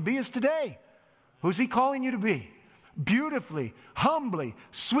called you to be is today. Who's He calling you to be? Beautifully, humbly,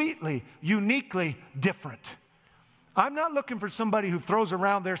 sweetly, uniquely different. I'm not looking for somebody who throws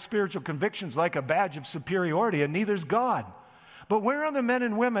around their spiritual convictions like a badge of superiority, and neither's God. But where are the men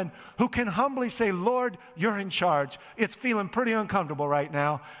and women who can humbly say, Lord, you're in charge. It's feeling pretty uncomfortable right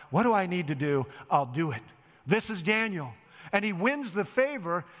now. What do I need to do? I'll do it. This is Daniel. And he wins the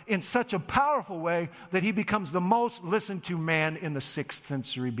favor in such a powerful way that he becomes the most listened to man in the 6th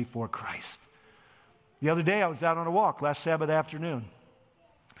century before Christ. The other day I was out on a walk, last Sabbath afternoon.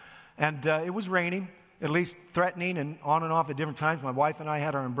 And it was raining, at least threatening and on and off at different times. My wife and I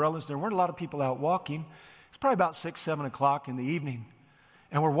had our umbrellas. There weren't a lot of people out walking. It's probably about 6, 7 o'clock in the evening.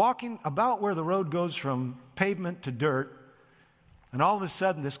 And we're walking about where the road goes from pavement to dirt. And all of a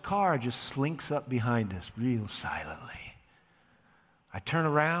sudden, this car just slinks up behind us real silently. I turn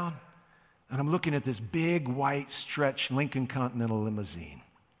around, and I'm looking at this big, white, stretched Lincoln Continental limousine.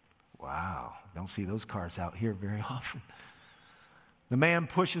 Wow, don't see those cars out here very often. The man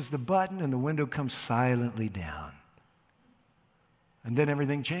pushes the button, and the window comes silently down. And then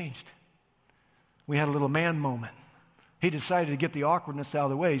everything changed. We had a little man moment. He decided to get the awkwardness out of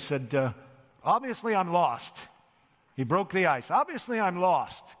the way. He said, obviously, I'm lost. He broke the ice. Obviously, I'm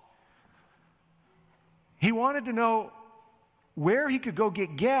lost. He wanted to know where he could go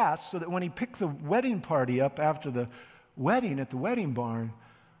get gas so that when he picked the wedding party up after the wedding at the wedding barn,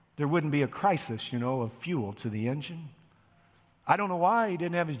 there wouldn't be a crisis, of fuel to the engine. I don't know why he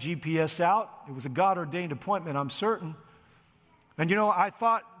didn't have his GPS out. It was a God-ordained appointment, I'm certain. And I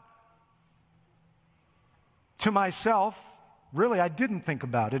thought to myself, really, I didn't think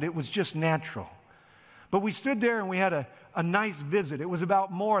about it. It was just natural. But we stood there and we had a nice visit. It was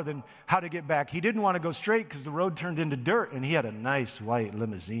about more than how to get back. He didn't want to go straight because the road turned into dirt, and he had a nice white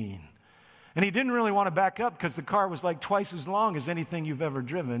limousine. And he didn't really want to back up because the car was like twice as long as anything you've ever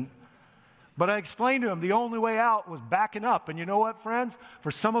driven. But I explained to him the only way out was backing up. And you know what, friends?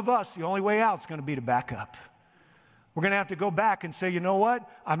 For some of us, the only way out is going to be to back up. We're going to have to go back and say, you know what?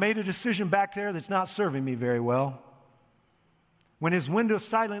 I made a decision back there that's not serving me very well. When his window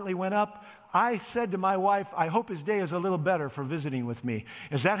silently went up, I said to my wife, I hope his day is a little better for visiting with me.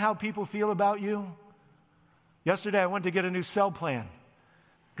 Is that how people feel about you? Yesterday, I went to get a new cell plan.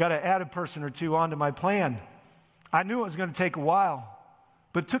 Got to add a person or two onto my plan. I knew it was going to take a while,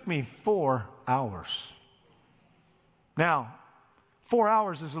 but it took me 4 hours. Now, 4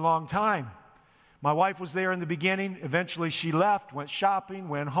 hours is a long time. My wife was there in the beginning. Eventually, she left, went shopping,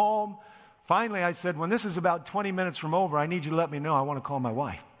 went home. Finally, I said, when this is about 20 minutes from over, I need you to let me know. I want to call my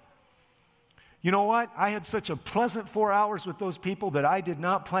wife. You know what? I had such a pleasant 4 hours with those people that I did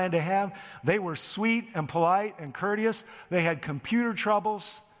not plan to have. They were sweet and polite and courteous. They had computer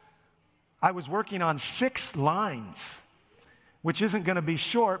troubles. I was working on 6 lines, which isn't going to be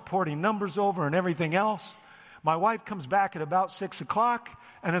short, porting numbers over and everything else. My wife comes back at about 6 o'clock,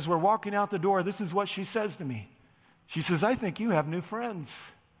 and as we're walking out the door, this is what she says to me. She says, I think you have new friends.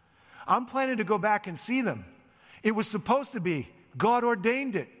 I'm planning to go back and see them. It was supposed to be. God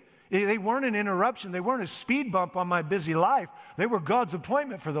ordained it. They weren't an interruption. They weren't a speed bump on my busy life. They were God's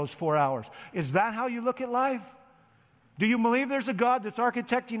appointment for those 4 hours. Is that how you look at life? Do you believe there's a God that's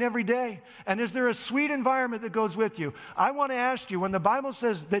architecting every day? And is there a sweet environment that goes with you? I want to ask you, when the Bible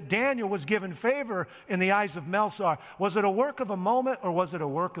says that Daniel was given favor in the eyes of Melzar, was it a work of a moment or was it a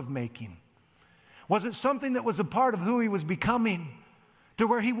work of making? Was it something that was a part of who he was becoming, to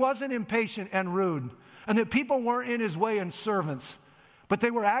where he wasn't impatient and rude, and that people weren't in his way and servants, but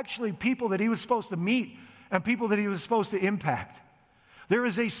they were actually people that he was supposed to meet and people that he was supposed to impact? There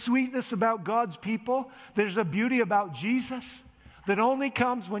is a sweetness about God's people. There's a beauty about Jesus that only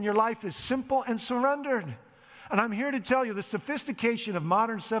comes when your life is simple and surrendered. And I'm here to tell you, the sophistication of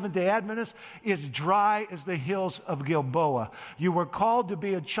modern Seventh-day Adventists is dry as the hills of Gilboa. You were called to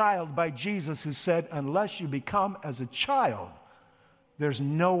be a child by Jesus, who said, unless you become as a child, there's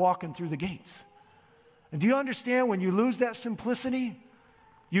no walking through the gates. And do you understand, when you lose that simplicity,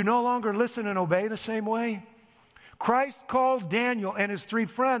 you no longer listen and obey the same way? Christ called Daniel and his 3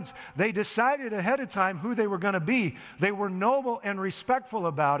 friends. They decided ahead of time who they were going to be. They were noble and respectful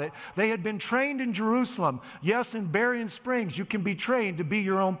about it. They had been trained in Jerusalem. Yes, in Berrien Springs, you can be trained to be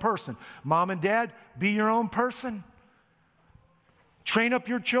your own person. Mom and dad, be your own person. Train up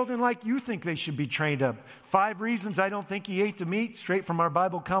your children like you think they should be trained up. 5 reasons I don't think he ate the meat, straight from our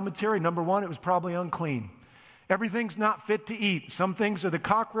Bible commentary. Number 1, it was probably unclean. Everything's not fit to eat. Some things are the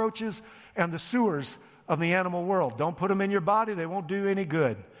cockroaches and the sewers of the animal world. Don't put them in your body. They won't do any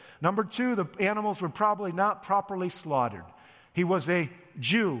good. Number 2, the animals were probably not properly slaughtered. He was a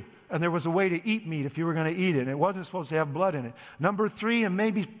Jew, and there was a way to eat meat if you were going to eat it, and it wasn't supposed to have blood in it. Number 3, and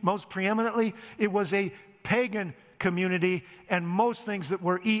maybe most preeminently, it was a pagan community, and most things that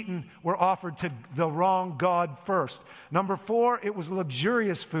were eaten were offered to the wrong God first. Number 4, it was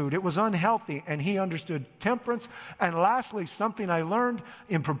luxurious food. It was unhealthy, and he understood temperance. And lastly, something I learned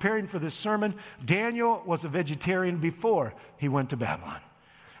in preparing for this sermon, Daniel was a vegetarian before he went to Babylon.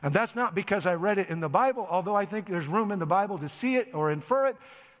 And that's not because I read it in the Bible, although I think there's room in the Bible to see it or infer it.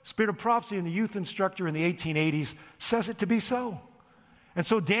 Spirit of Prophecy in the youth instructor in the 1880s says it to be so. And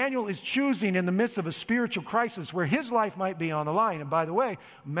so Daniel is choosing in the midst of a spiritual crisis where his life might be on the line. And by the way,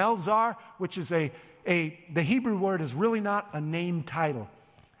 Melzar, which is the Hebrew word, is really not a name title.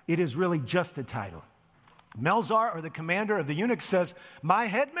 It is really just a title. Melzar, or the commander of the eunuchs, says, my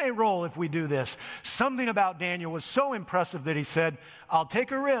head may roll if we do this. Something about Daniel was so impressive that he said, I'll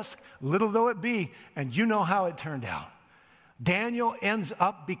take a risk, little though it be, and you know how it turned out. Daniel ends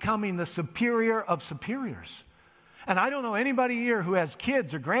up becoming the superior of superiors. And I don't know anybody here who has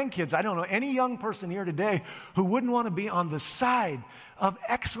kids or grandkids. I don't know any young person here today who wouldn't want to be on the side of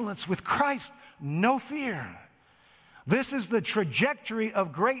excellence with Christ. No fear. This is the trajectory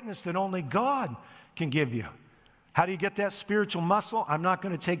of greatness that only God can give you. How do you get that spiritual muscle? I'm not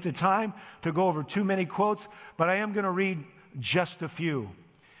going to take the time to go over too many quotes, but I am going to read just a few.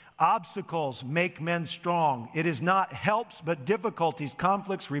 Obstacles make men strong. It is not helps, but difficulties,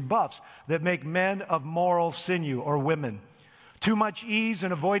 conflicts, rebuffs that make men of moral sinew or women. Too much ease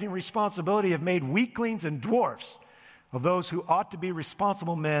and avoiding responsibility have made weaklings and dwarfs of those who ought to be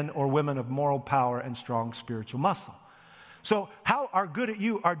responsible men or women of moral power and strong spiritual muscle. So how are good at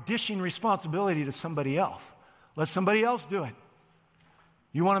you are dishing responsibility to somebody else. Let somebody else do it.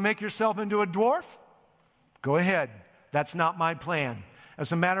 You want to make yourself into a dwarf? Go ahead. That's not my plan.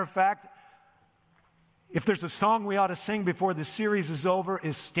 As a matter of fact, if there's a song we ought to sing before the series is over,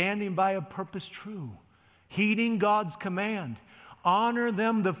 is Standing by a Purpose True, heeding God's command. Honor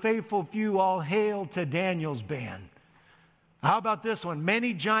them, the faithful few, all hail to Daniel's band. How about this one?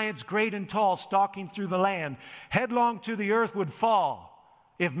 Many giants, great and tall, stalking through the land, headlong to the earth would fall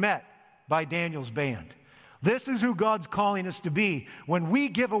if met by Daniel's band. This is who God's calling us to be. When we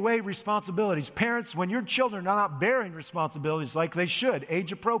give away responsibilities, parents, when your children are not bearing responsibilities like they should,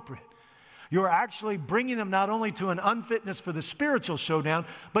 age appropriate, You're actually bringing them not only to an unfitness for the spiritual showdown,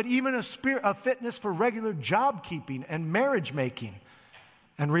 but even a fitness for regular job keeping and marriage making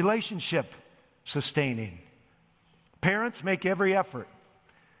and relationship sustaining. Parents, make every effort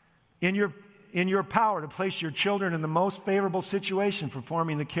in your power to place your children in the most favorable situation for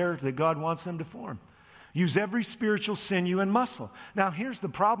forming the character that God wants them to form. Use every spiritual sinew and muscle. Now, here's the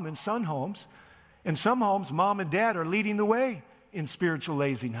problem in some homes. In some homes, mom and dad are leading the way in spiritual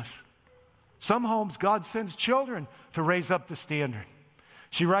laziness. Some homes, God sends children to raise up the standard.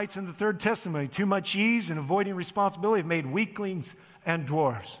 She writes in the third testimony, too much ease and avoiding responsibility have made weaklings and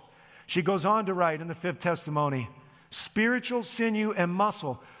dwarfs. She goes on to write in the fifth testimony, spiritual sinew and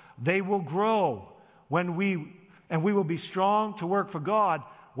muscle, they will grow and we will be strong to work for God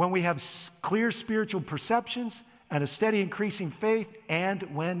when we have clear spiritual perceptions and a steady increasing faith and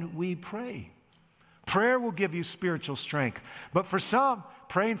when we pray. Prayer will give you spiritual strength. But for some,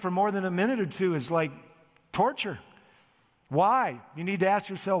 praying for more than a minute or two is like torture. Why? You need to ask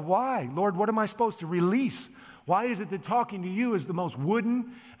yourself, why? Lord, what am I supposed to release? Why is it that talking to you is the most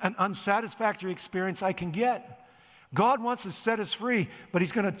wooden and unsatisfactory experience I can get? God wants to set us free, but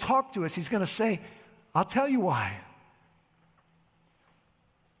He's going to talk to us. He's going to say, I'll tell you why.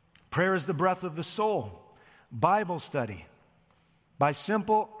 Prayer is the breath of the soul. Bible study. By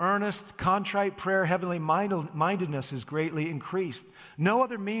simple, earnest, contrite prayer, heavenly mindedness is greatly increased. No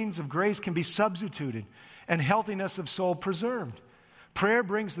other means of grace can be substituted, and healthiness of soul preserved. Prayer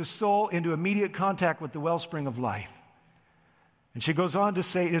brings the soul into immediate contact with the wellspring of life. And she goes on to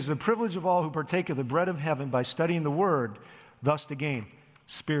say, it is the privilege of all who partake of the bread of heaven by studying the Word, thus to gain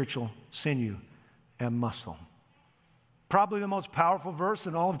spiritual sinew and muscle. Probably the most powerful verse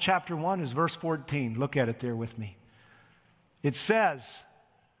in all of chapter 1 is verse 14. Look at it there with me. It says,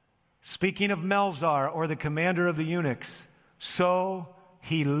 speaking of Melzar, or the commander of the eunuchs, so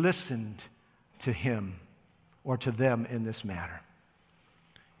he listened to him, or to them in this matter.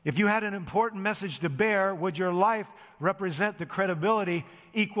 If you had an important message to bear, would your life represent the credibility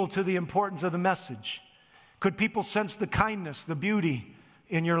equal to the importance of the message? Could people sense the kindness, the beauty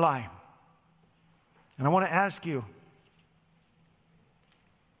in your life? And I want to ask you,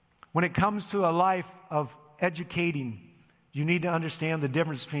 when it comes to a life of educating, you need to understand the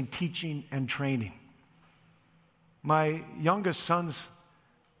difference between teaching and training. My youngest son's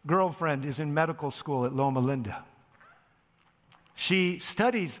girlfriend is in medical school at Loma Linda. She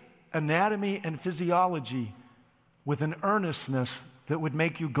studies anatomy and physiology with an earnestness that would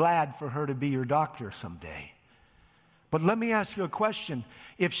make you glad for her to be your doctor someday. But let me ask you a question.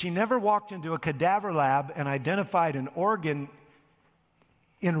 If she never walked into a cadaver lab and identified an organ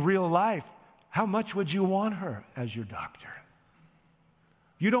in real life, how much would you want her as your doctor?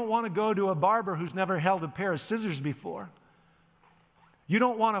 You don't want to go to a barber who's never held a pair of scissors before. You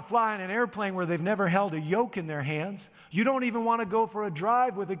don't want to fly in an airplane where they've never held a yoke in their hands. You don't even want to go for a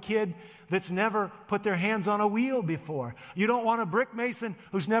drive with a kid that's never put their hands on a wheel before. You don't want a brick mason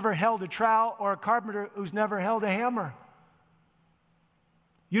who's never held a trowel or a carpenter who's never held a hammer.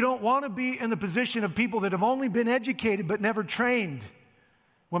 You don't want to be in the position of people that have only been educated but never trained.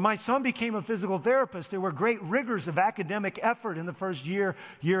 When my son became a physical therapist, there were great rigors of academic effort in the first year,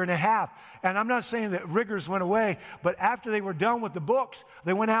 year and a half. And I'm not saying that rigors went away, but after they were done with the books,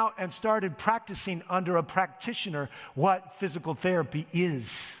 they went out and started practicing under a practitioner what physical therapy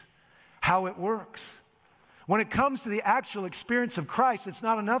is, how it works. When it comes to the actual experience of Christ, it's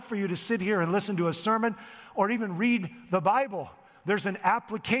not enough for you to sit here and listen to a sermon or even read the Bible. There's an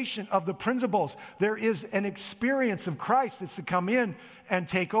application of the principles. There is an experience of Christ that's to come in and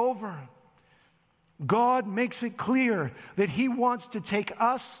take over. God makes it clear that He wants to take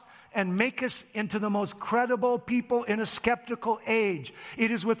us and make us into the most credible people in a skeptical age. It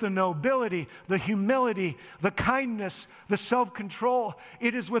is with the nobility, the humility, the kindness, the self-control.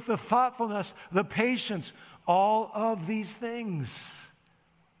 It is with the thoughtfulness, the patience, all of these things.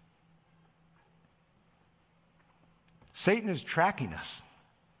 Satan is tracking us.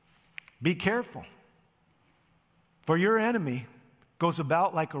 Be careful. For your enemy goes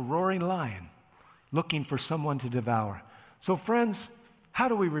about like a roaring lion, looking for someone to devour. So friends, how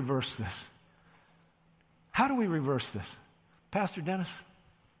do we reverse this? How do we reverse this? Pastor Dennis,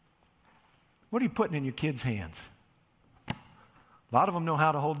 what are you putting in your kids' hands? A lot of them know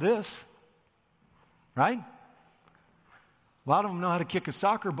how to hold this, right? A lot of them know how to kick a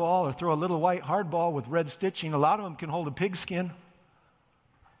soccer ball or throw a little white hard ball with red stitching. A lot of them can hold a pigskin.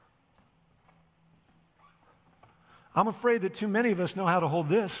 I'm afraid that too many of us know how to hold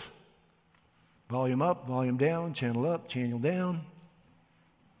this. Volume up, volume down, channel up, channel down.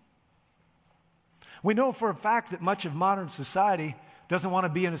 We know for a fact that much of modern society doesn't want to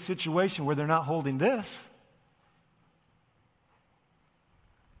be in a situation where they're not holding this.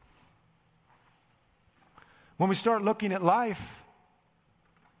 When we start looking at life,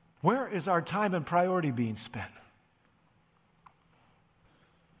 where is our time and priority being spent?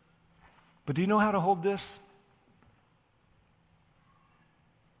 But do you know how to hold this?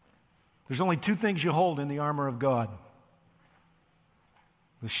 There's only two things you hold in the armor of God: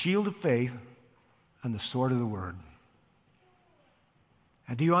 the shield of faith and the sword of the word.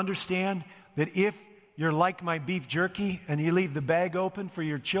 And do you understand that if you're like my beef jerky and you leave the bag open for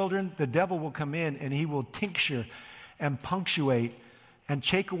your children, the devil will come in and he will tincture and punctuate and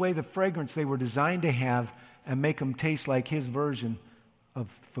take away the fragrance they were designed to have and make them taste like his version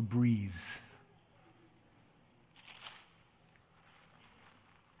of Febreze.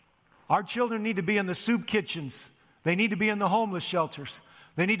 Our children need to be in the soup kitchens. They need to be in the homeless shelters.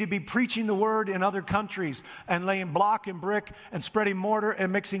 They need to be preaching the word in other countries and laying block and brick and spreading mortar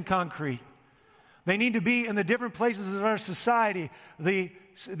and mixing concrete. They need to be in the different places of our society, the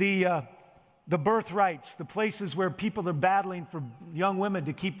birthrights, the places where people are battling for young women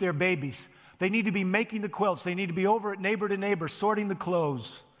to keep their babies. They need to be making the quilts. They need to be over at neighbor to neighbor sorting the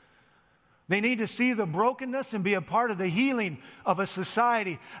clothes. They need to see the brokenness and be a part of the healing of a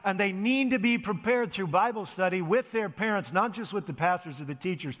society. And they need to be prepared through Bible study with their parents, not just with the pastors or the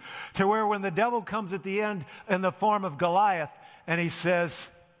teachers, to where when the devil comes at the end in the form of Goliath and he says,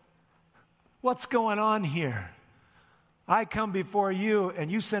 "What's going on here? I come before you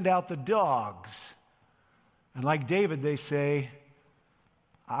and you send out the dogs." And like David, they say,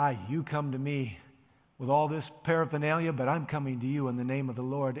 "You come to me with all this paraphernalia, but I'm coming to you in the name of the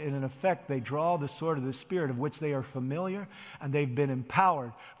Lord." And in effect, they draw the sword of the Spirit, of which they are familiar, and they've been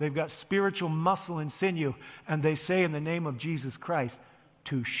empowered. They've got spiritual muscle and sinew, and they say in the name of Jesus Christ,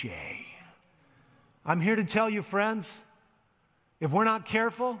 "Touche." I'm here to tell you, friends, if we're not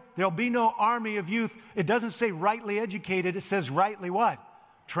careful, there'll be no army of youth. It doesn't say rightly educated, it says rightly what?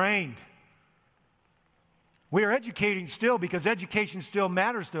 Trained. We are educating still because education still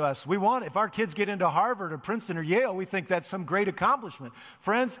matters to us. We want, if our kids get into Harvard or Princeton or Yale, we think that's some great accomplishment.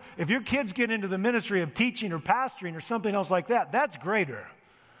 Friends, if your kids get into the ministry of teaching or pastoring or something else like that, that's greater.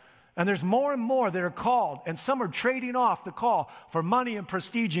 And there's more and more that are called, and some are trading off the call for money and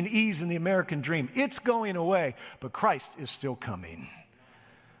prestige and ease in the American dream. It's going away, but Christ is still coming.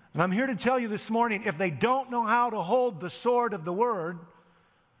 And I'm here to tell you this morning, if they don't know how to hold the sword of the word,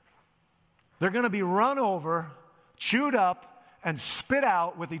 they're going to be run over, chewed up, and spit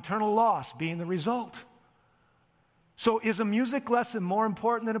out with eternal loss being the result. So is a music lesson more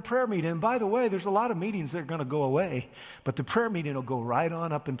important than a prayer meeting? And by the way, there's a lot of meetings that are going to go away, but the prayer meeting will go right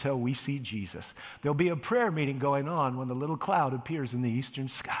on up until we see Jesus. There'll be a prayer meeting going on when the little cloud appears in the eastern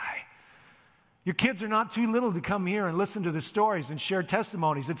sky. Your kids are not too little to come here and listen to the stories and share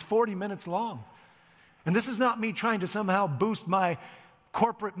testimonies. It's 40 minutes long. And this is not me trying to somehow boost my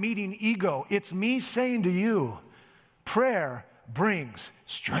corporate meeting ego. It's me saying to you, prayer brings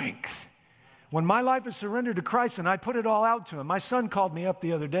strength. When my life is surrendered to Christ and I put it all out to him, my son called me up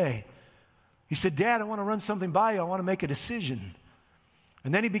the other day. He said, "Dad, I want to run something by you. I want to make a decision."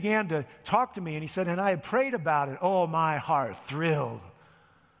 And then he began to talk to me and he said, "And I had prayed about it." Oh, my heart thrilled.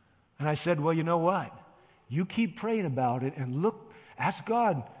 And I said, "Well, you know what? You keep praying about it and look, ask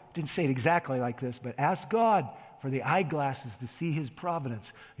God," didn't say it exactly like this, but ask God for the eyeglasses to see his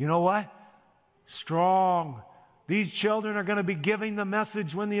providence. You know what? Strong. These children are going to be giving the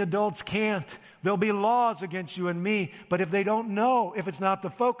message when the adults can't. There'll be laws against you and me, but if they don't know, if it's not the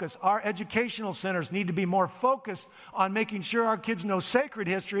focus, our educational centers need to be more focused on making sure our kids know sacred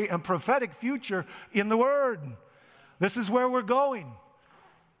history and prophetic future in the Word. This is where we're going.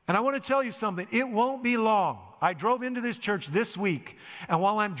 And I want to tell you something. It won't be long. I drove into this church this week, and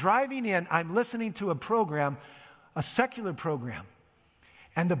while I'm driving in, I'm listening to a program, a secular program.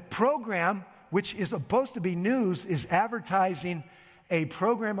 And the program, which is supposed to be news, is advertising a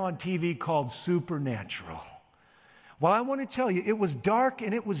program on TV called Supernatural. Well, I want to tell you, it was dark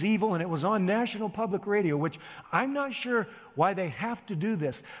and it was evil and it was on National Public Radio, which I'm not sure why they have to do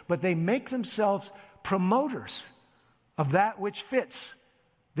this, but they make themselves promoters of that which fits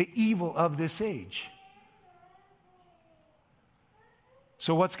the evil of this age.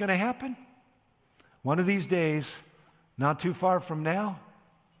 So what's going to happen? One of these days, not too far from now,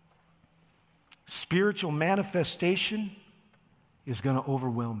 spiritual manifestation is going to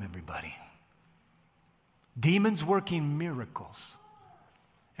overwhelm everybody. Demons working miracles.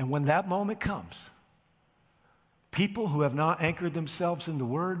 And when that moment comes, people who have not anchored themselves in the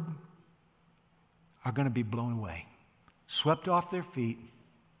Word are going to be blown away, swept off their feet,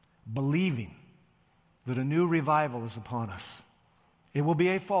 believing that a new revival is upon us. It will be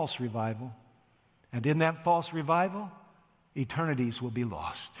a false revival. And in that false revival, eternities will be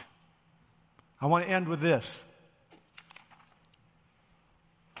lost. I want to end with this.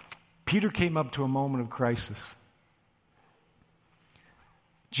 Peter came up to a moment of crisis.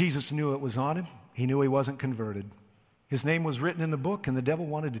 Jesus knew it was on him. He knew he wasn't converted. His name was written in the book, and the devil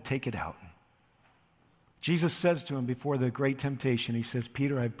wanted to take it out. Jesus says to him before the great temptation, he says,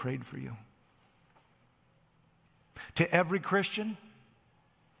 Peter, I've prayed for you. To every Christian,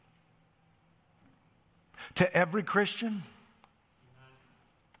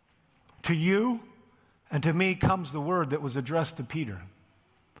 to you and to me comes the word that was addressed to Peter.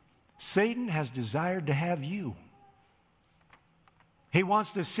 Satan has desired to have you. He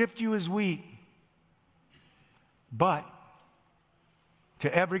wants to sift you as wheat. But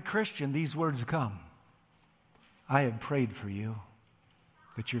to every Christian, these words come. I have prayed for you,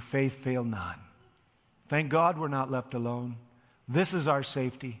 that your faith fail not. Thank God we're not left alone. This is our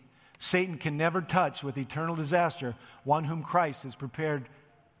safety. Satan can never touch with eternal disaster one whom Christ has prepared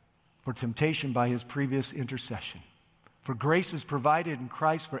for temptation by his previous intercession. For grace is provided in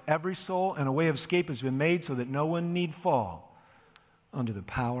Christ for every soul, and a way of escape has been made so that no one need fall under the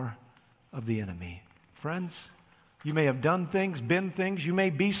power of the enemy. Friends, you may have done things, been things, you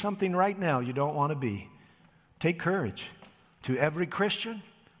may be something right now you don't want to be. Take courage. To every Christian,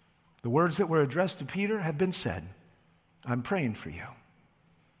 the words that were addressed to Peter have been said. I'm praying for you.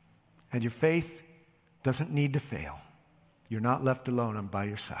 And your faith doesn't need to fail. You're not left alone. I'm by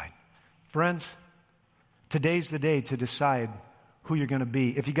your side. Friends, today's the day to decide who you're going to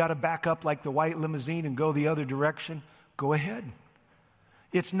be. If you got to back up like the white limousine and go the other direction, go ahead.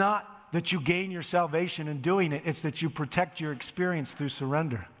 It's not that you gain your salvation in doing it. It's that you protect your experience through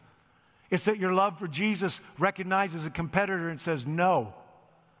surrender. It's that your love for Jesus recognizes a competitor and says, no.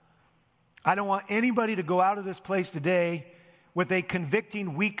 I don't want anybody to go out of this place today with a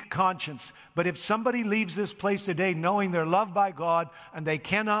convicting, weak conscience. But if somebody leaves this place today knowing they're loved by God and they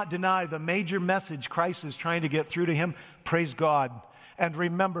cannot deny the major message Christ is trying to get through to him, praise God. And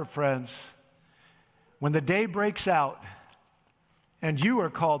remember, friends, when the day breaks out and you are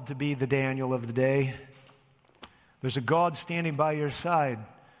called to be the Daniel of the day, there's a God standing by your side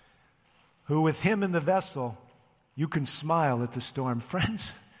who with him in the vessel, you can smile at the storm.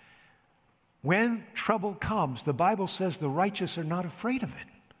 Friends, when trouble comes, the Bible says the righteous are not afraid of it.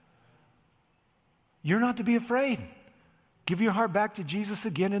 You're not to be afraid. Give your heart back to Jesus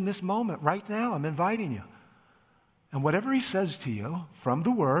again in this moment. Right now, I'm inviting you. And whatever he says to you from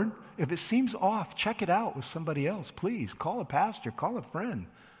the Word, if it seems off, check it out with somebody else. Please, call a pastor, call a friend.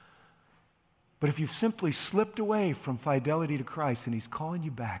 But if you've simply slipped away from fidelity to Christ and he's calling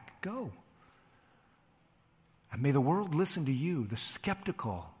you back, go. And may the world listen to you, the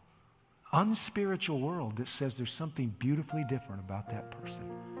skeptical, unspiritual world that says there's something beautifully different about that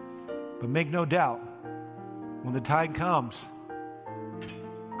person. But make no doubt, when the tide comes,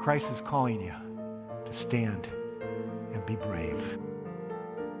 Christ is calling you to stand and be brave.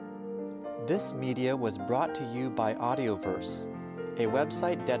 This media was brought to you by Audioverse, a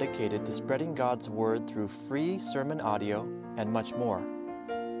website dedicated to spreading God's Word through free sermon audio and much more.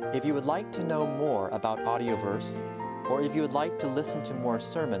 If you would like to know more about Audioverse, or if you would like to listen to more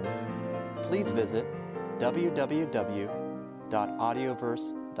sermons, please visit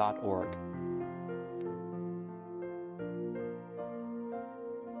www.audioverse.org.